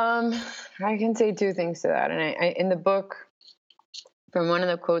 I can say two things to that. And I in the book, from one of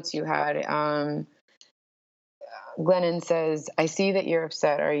the quotes you had, Glennon says, I see that you're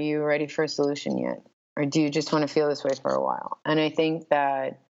upset. Are you ready for a solution yet? Or do you just want to feel this way for a while? And I think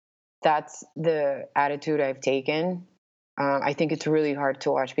that's the attitude I've taken. I think it's really hard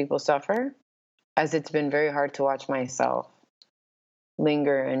to watch people suffer, as it's been very hard to watch myself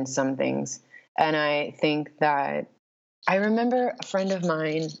linger in some things. And I think that I remember a friend of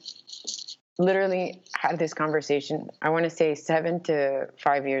mine literally had this conversation, I want to say 7 to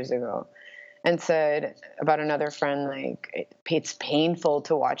 5 years ago, and said about another friend, like, it's painful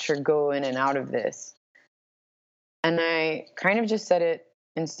to watch her go in and out of this. And I kind of just said it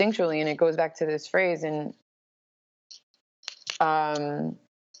instinctually, and it goes back to this phrase. And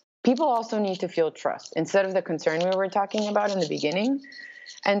people also need to feel trust instead of the concern we were talking about in the beginning.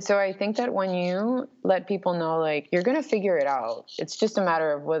 And so I think that when you let people know, like, you're going to figure it out, it's just a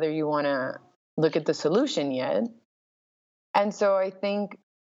matter of whether you want to look at the solution yet. And so I think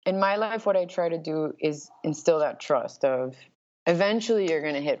in my life, what I try to do is instill that trust of eventually you're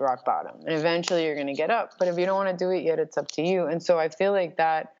going to hit rock bottom and eventually you're going to get up. But if you don't want to do it yet, it's up to you. And so I feel like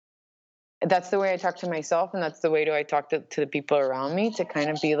that's the way I talk to myself, and that's the way I talk to the people around me, to kind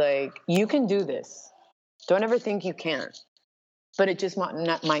of be like, you can do this. Don't ever think you can't. But it just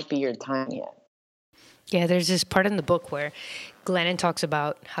might be your time yet. Yeah, there's this part in the book where Glennon talks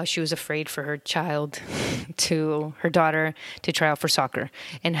about how she was afraid for her daughter to try out for soccer,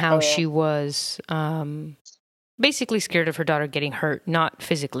 and how she was basically scared of her daughter getting hurt, not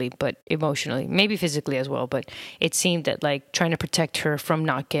physically, but emotionally, maybe physically as well. But it seemed that, like, trying to protect her from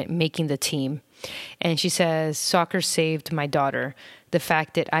not making the team. And she says, soccer saved my daughter. The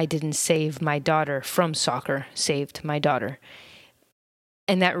fact that I didn't save my daughter from soccer saved my daughter.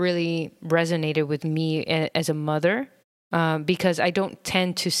 And that really resonated with me as a mother, because I don't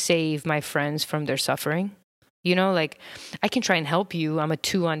tend to save my friends from their suffering. Like, I can try and help you. I'm a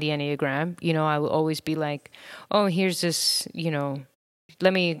 2 on the Enneagram. I will always be like, oh, here's this,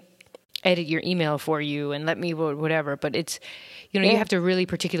 let me edit your email for you and let me whatever. But it's, you have to really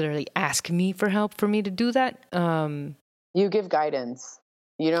particularly ask me for help for me to do that. You give guidance.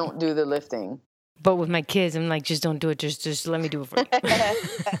 You don't do the lifting. But with my kids, I'm like, just don't do it. Just let me do it for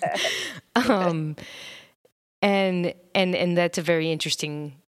you. And that's a very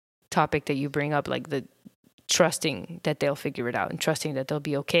interesting topic that you bring up, like the trusting that they'll figure it out and trusting that they'll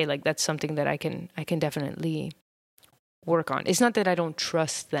be okay. Like that's something that I can definitely work on. It's not that I don't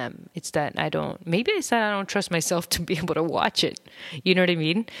trust them. It's that maybe it's that I don't trust myself to be able to watch it. You know what I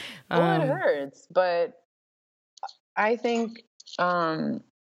mean? Well, it hurts, but I think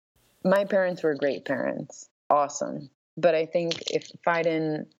my parents were great parents. Awesome. But I think if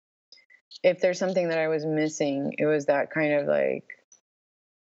there's something that I was missing, it was that kind of like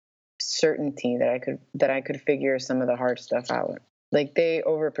certainty that I could figure some of the hard stuff out. Like they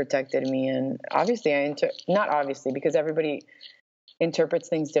overprotected me, and obviously not obviously because everybody interprets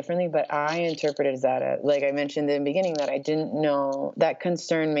things differently, but I interpreted that like I mentioned in the beginning that I didn't know. That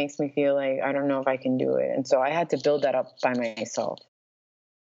concern makes me feel like I don't know if I can do it, and so I had to build that up by myself.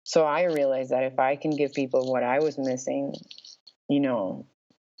 So I realized that if I can give people what I was missing,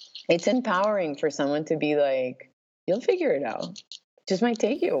 it's empowering for someone to be like, you'll figure it out. It just might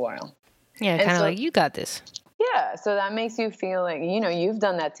take you a while. Yeah, kind of like, you got this. Yeah, so that makes you feel like, you've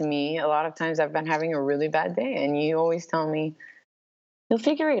done that to me. A lot of times I've been having a really bad day, and you always tell me, you'll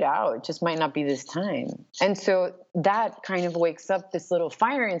figure it out. It just might not be this time. And so that kind of wakes up this little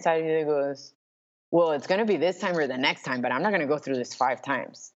fire inside of you that goes, well, it's going to be this time or the next time, but I'm not going to go through this 5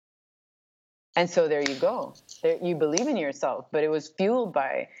 times. And so there you go. You believe in yourself, but it was fueled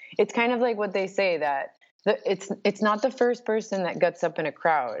by, it's kind of like what they say that it's not the first person that gets up in a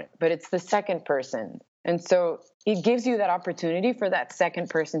crowd, but it's the second person. And so it gives you that opportunity for that second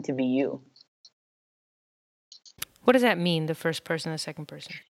person to be you. What does that mean, the first person, the second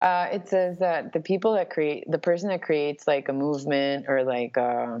person? It says that the person that creates like a movement or like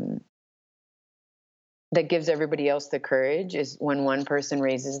that gives everybody else the courage is when one person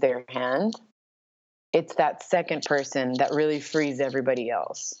raises their hand. It's that second person that really frees everybody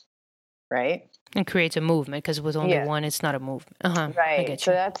else, right? And creates a movement, because with only one, it's not a movement. Right. I get you.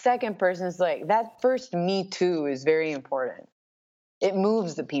 So that second person is like, that first me too is very important. It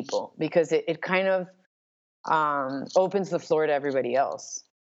moves the people because it kind of opens the floor to everybody else.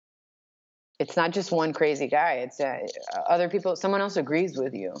 It's not just one crazy guy. It's other people, someone else agrees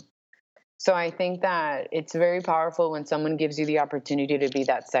with you. So I think that it's very powerful when someone gives you the opportunity to be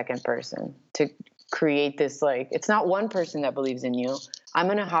that second person, to create this, like, it's not one person that believes in you. I'm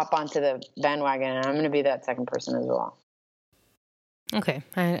going to hop onto the bandwagon and I'm going to be that second person as well. Okay,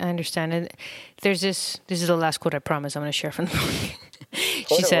 I understand it. There's this is the last quote I promise I'm going to share from the book.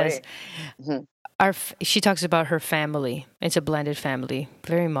 She says, she talks about her family. It's a blended family,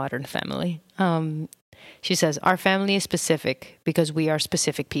 very modern family. She says, our family is specific because we are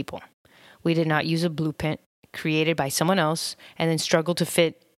specific people. We did not use a blueprint created by someone else and then struggle to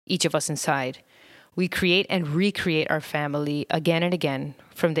fit each of us inside. We create and recreate our family again and again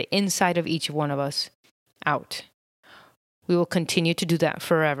from the inside of each one of us out. We will continue to do that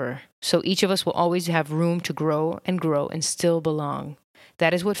forever. So each of us will always have room to grow and still belong.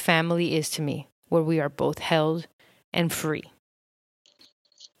 That is what family is to me, where we are both held and free.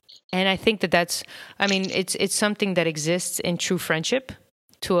 And I think it's something that exists in true friendship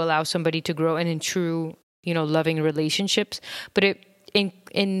to allow somebody to grow, and in true, loving relationships. But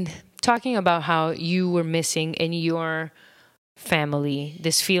in talking about how you were missing in your family,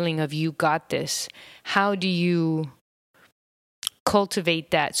 this feeling of you got this, how do you cultivate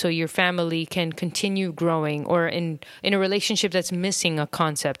that so your family can continue growing, or in a relationship that's missing a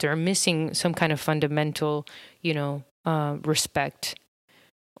concept or missing some kind of fundamental, respect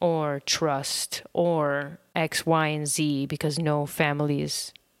or trust or X, Y, and Z, because no family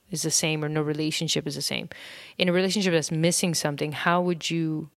is the same or no relationship is the same. In a relationship that's missing something, how would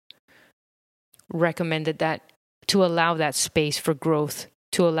you recommend that to allow that space for growth,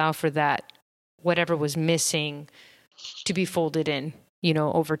 to allow for that whatever was missing to be folded in,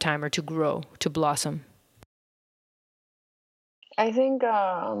 over time, or to grow, to blossom? I think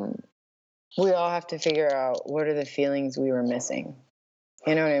we all have to figure out what are the feelings we were missing.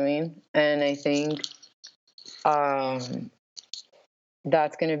 You know what I mean? And I think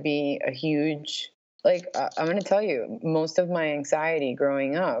that's going to be a huge, I'm going to tell you, most of my anxiety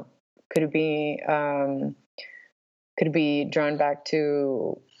growing up could be drawn back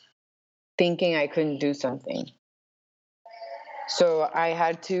to thinking I couldn't do something. So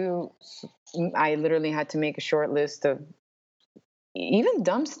I literally had to make a short list of even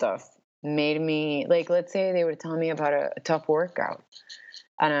dumb stuff made me, let's say they were telling me about a tough workout,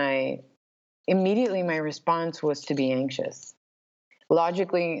 and immediately my response was to be anxious.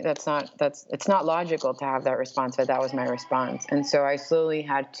 Logically, it's not logical to have that response, but that was my response. And so I slowly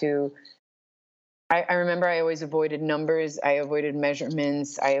had to, I remember I always avoided numbers. I avoided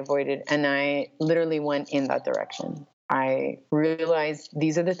measurements. And I literally went in that direction. I realized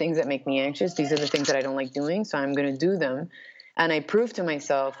these are the things that make me anxious. These are the things that I don't like doing. So I'm going to do them. And I proved to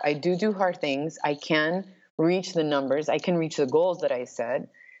myself, I do hard things. I can reach the numbers. I can reach the goals that I set.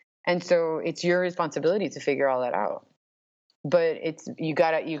 And so it's your responsibility to figure all that out. But you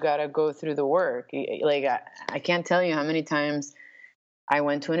gotta go through the work. Like, I can't tell you how many times I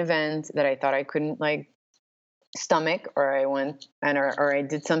went to an event that I thought I couldn't like stomach, or I went or I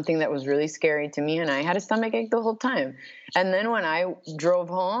did something that was really scary to me, and I had a stomach ache the whole time. And then when I drove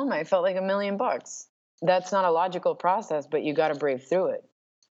home, I felt like $1,000,000. That's not a logical process, but you got to brave through it.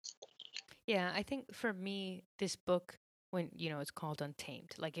 Yeah, I think for me, this book, when it's called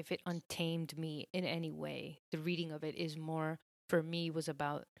Untamed, like if it untamed me in any way, the reading of it is more for me was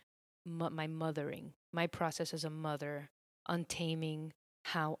about my mothering, my process as a mother, untaming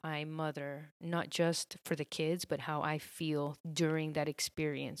how I mother, not just for the kids, but how I feel during that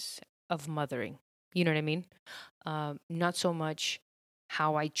experience of mothering. You know what I mean? Not so much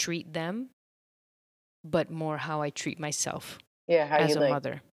how I treat them, but more how I treat myself Yeah, how as you a like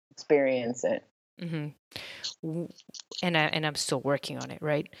mother. experience it. hmm and I'm still working on it,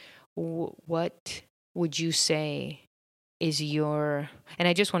 right? What would you say is your? And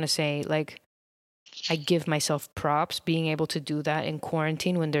I just want to say, like, I give myself props being able to do that in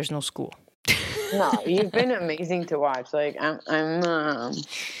quarantine when there's no school. No, you've been amazing to watch. Like, I'm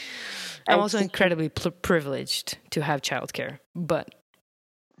also incredibly privileged to have childcare, but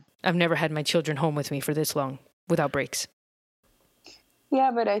I've never had my children home with me for this long without breaks.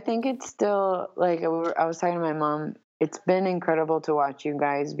 Yeah, but I think it's still like I was talking to my mom. It's been incredible to watch you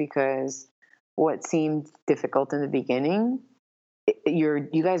guys, because what seemed difficult in the beginning,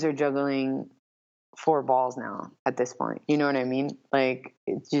 you guys are juggling 4 balls now at this point. You know what I mean? Like,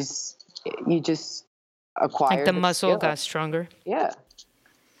 you just Like the acquired the muscle skill. got stronger. Yeah.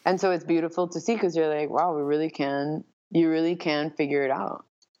 And so it's beautiful to see, because you're like, wow, you really can figure it out.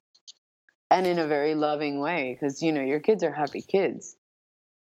 And in a very loving way, because, your kids are happy kids.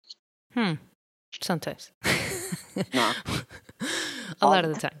 Sometimes. No. A lot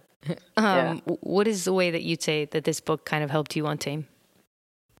of the time. Yeah. What is the way that you'd say that this book kind of helped you untame?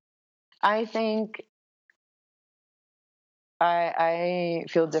 I think I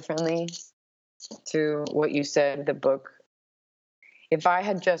feel differently to what you said, the book. If I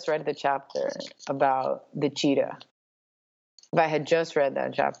had just read the chapter about the cheetah, if I had just read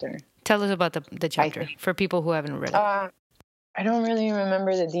that chapter. Tell us about the chapter for people who haven't read it. I don't really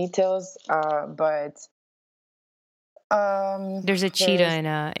remember the details, but there's a cheetah in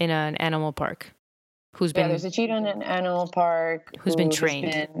an animal park there's a cheetah in an animal park who's been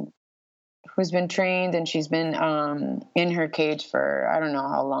trained. Who's been trained, and she's been in her cage for I don't know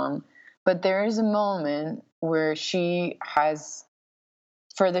how long. But there is a moment where she has,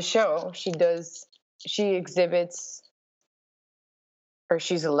 for the show, she exhibits, or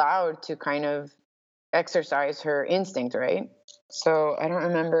she's allowed to kind of exercise her instinct, right? So I don't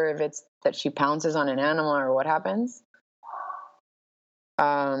remember if it's that she pounces on an animal or what happens.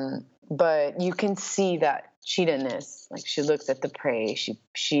 But you can see that cheetah-ness. Like, she looks at the prey.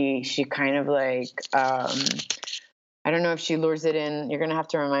 She kind of like, I don't know if she lures it in. You're going to have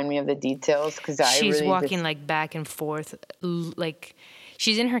to remind me of the details, because she's walking like back and forth. Like,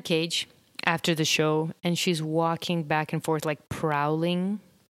 she's in her cage after the show, and she's walking back and forth, like prowling,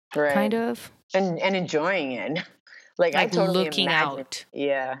 right, kind of. And enjoying it. Like I totally looking imagine. Out.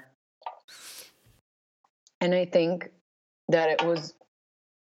 Yeah. And I think that it was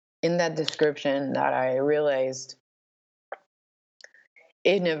in that description that I realized,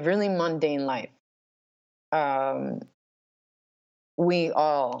 in a really mundane life, we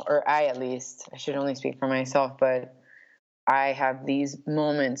all, or I at least, I should only speak for myself, but I have these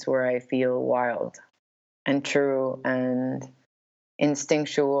moments where I feel wild and true and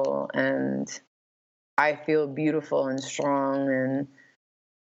instinctual, and I feel beautiful and strong,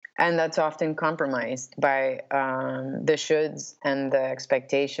 and that's often compromised by the shoulds and the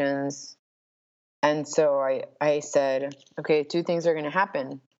expectations. And so I said, okay, 2 things are going to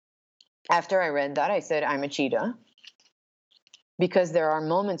happen. After I read that, I said, I'm a cheetah, because there are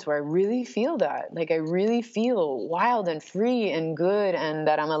moments where I really feel that. Like, I really feel wild and free and good, and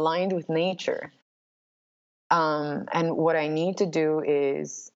that I'm aligned with nature. And what I need to do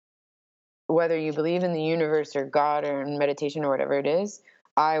is, whether you believe in the universe or God or in meditation or whatever it is,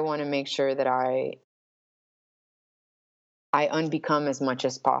 I want to make sure that I unbecome as much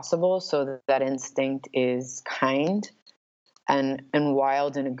as possible, so that instinct is kind and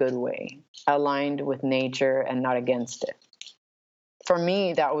wild in a good way, aligned with nature and not against it. For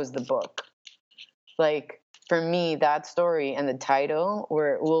me, that was the book. Like, for me, that story and the title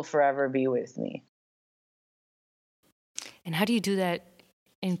will forever be with me. And how do you do that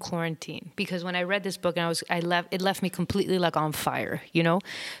in quarantine? Because when I read this book, and it left me completely like on fire,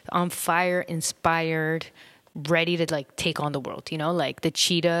 on fire, inspired, ready to like take on the world, like the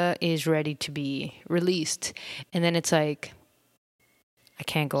cheetah is ready to be released. And then it's like, I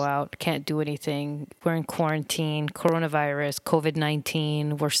can't go out, can't do anything. We're in quarantine, coronavirus,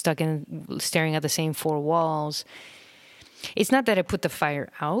 COVID-19. We're staring at the same four walls. It's not that I put the fire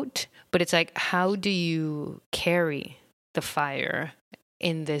out, but it's like, how do you carry the fire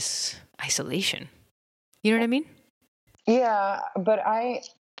in this isolation? You know what I mean? Yeah, but I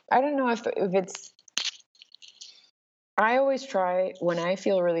don't know if it's. I always try when I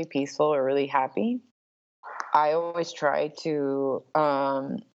feel really peaceful or really happy. I always try to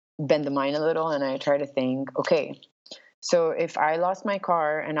bend the mind a little, and I try to think, okay, so if I lost my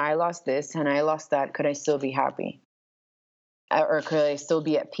car and I lost this and I lost that, could I still be happy? Or could I still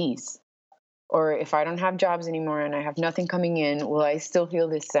be at peace? Or if I don't have jobs anymore and I have nothing coming in, will I still feel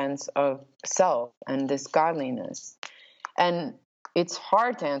this sense of self and this godliness? And it's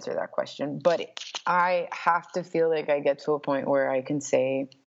hard to answer that question, but I have to feel like I get to a point where I can say,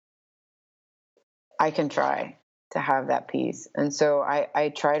 I can try to have that peace. And so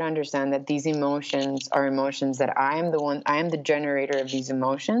I try to understand that these emotions are emotions that I am the generator of these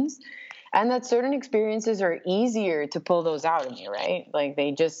emotions. And that certain experiences are easier to pull those out of me, right? Like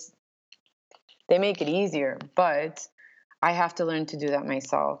they make it easier, but I have to learn to do that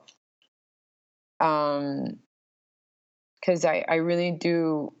myself. Because I really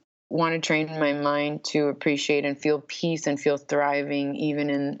do want to train my mind to appreciate and feel peace and feel thriving, even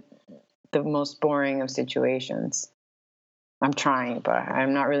in the most boring of situations. I'm trying, but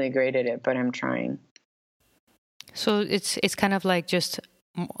I'm not really great at it, but I'm trying. So it's kind of like just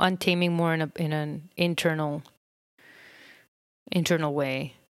untaming more in an internal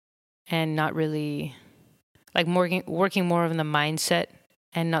way, and not really like working more on the mindset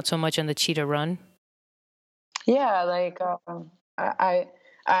and not so much on the cheetah run. Yeah, like I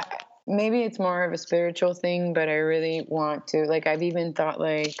maybe it's more of a spiritual thing, but I really want to, like, I've even thought,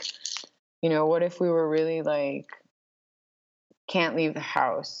 like, what if we were really like can't leave the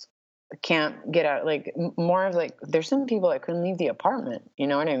house, can't get out, like more of like, there's some people that couldn't leave the apartment, you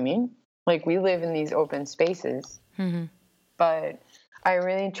know what I mean? Like we live in these open spaces, but I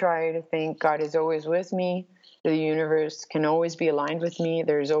really try to think God is always with me. The universe can always be aligned with me.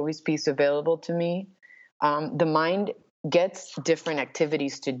 There's always peace available to me. The mind gets different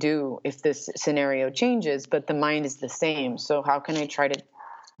activities to do if this scenario changes, but the mind is the same. So how can I try to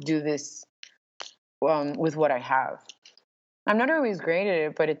do this with what I have? I'm not always great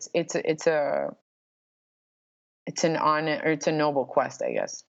at it, but it's an honor, or it's a noble quest, I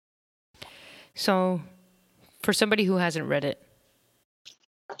guess. So, for somebody who hasn't read it,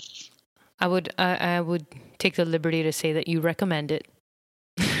 I would take the liberty to say that you recommend it.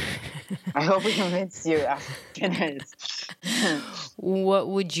 I hope it convinced you after this. What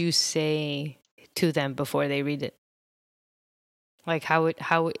would you say to them before they read it? Like how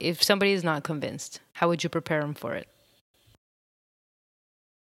if somebody is not convinced, how would you prepare them for it?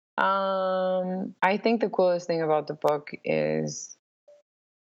 I think the coolest thing about the book is,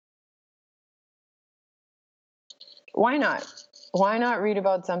 why not? Why not read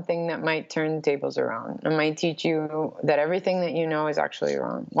about something that might turn the tables around and might teach you that everything that you know is actually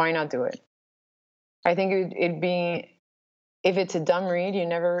wrong? Why not do it? I think it'd be, if it's a dumb read, you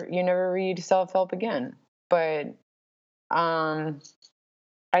never read self-help again. But I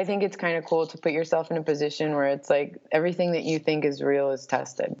think it's kind of cool to put yourself in a position where it's like everything that you think is real is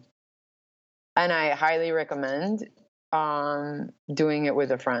tested. And I highly recommend doing it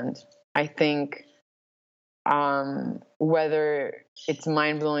with a friend. I think whether it's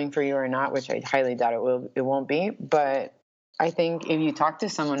mind-blowing for you or not, which I highly doubt it won't be, but I think if you talk to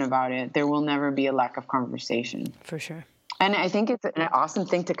someone about it, there will never be a lack of conversation. For sure. And I think it's an awesome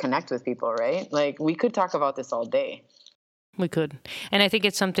thing to connect with people, right? Like we could talk about this all day. We could. And I think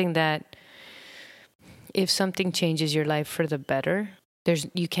it's something that if something changes your life for the better,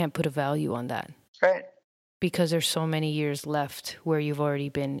 you can't put a value on that. Right. Because there's so many years left where you've already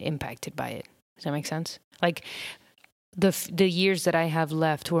been impacted by it. Does that make sense? Like the years that I have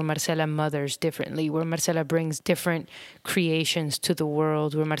left where Marcela mothers differently, where Marcela brings different creations to the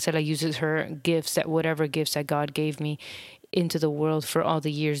world, where Marcela uses her gifts, whatever gifts that God gave me, into the world for all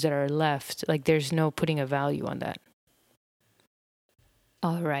the years that are left. Like there's no putting a value on that.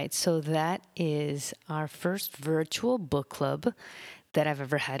 All right, so that is our first virtual book club that I've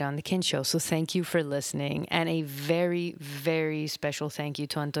ever had on the Kin Show. So thank you for listening. And a very, very special thank you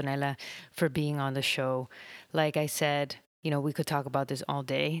to Antonella for being on the show. Like I said, We could talk about this all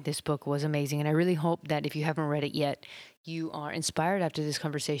day. This book was amazing. And I really hope that if you haven't read it yet, you are inspired after this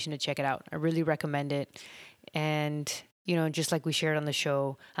conversation to check it out. I really recommend it. And, just like we shared on the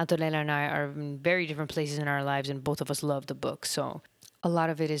show, Antonella and I are in very different places in our lives, and both of us love the book. So a lot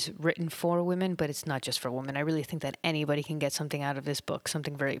of it is written for women, but it's not just for women. I really think that anybody can get something out of this book,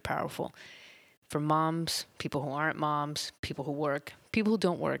 something very powerful. For moms, people who aren't moms, people who work, people who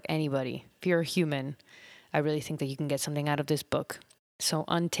don't work, anybody. If you're a human, I really think that you can get something out of this book. So,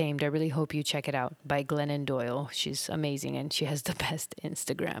 Untamed, I really hope you check it out by Glennon Doyle. She's amazing and she has the best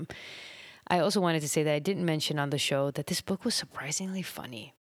Instagram. I also wanted to say that I didn't mention on the show that this book was surprisingly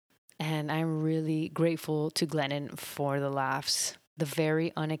funny. And I'm really grateful to Glennon for the laughs, the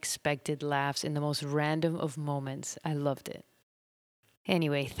very unexpected laughs in the most random of moments. I loved it.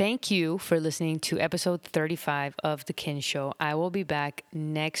 Anyway, thank you for listening to episode 35 of The Kin Show. I will be back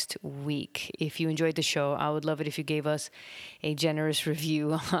next week. If you enjoyed the show, I would love it if you gave us a generous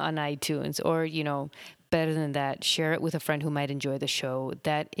review on iTunes, or, better than that, share it with a friend who might enjoy the show.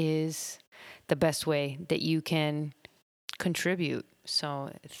 That is the best way that you can contribute.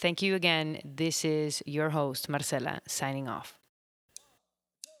 So thank you again. This is your host, Marcela, signing off.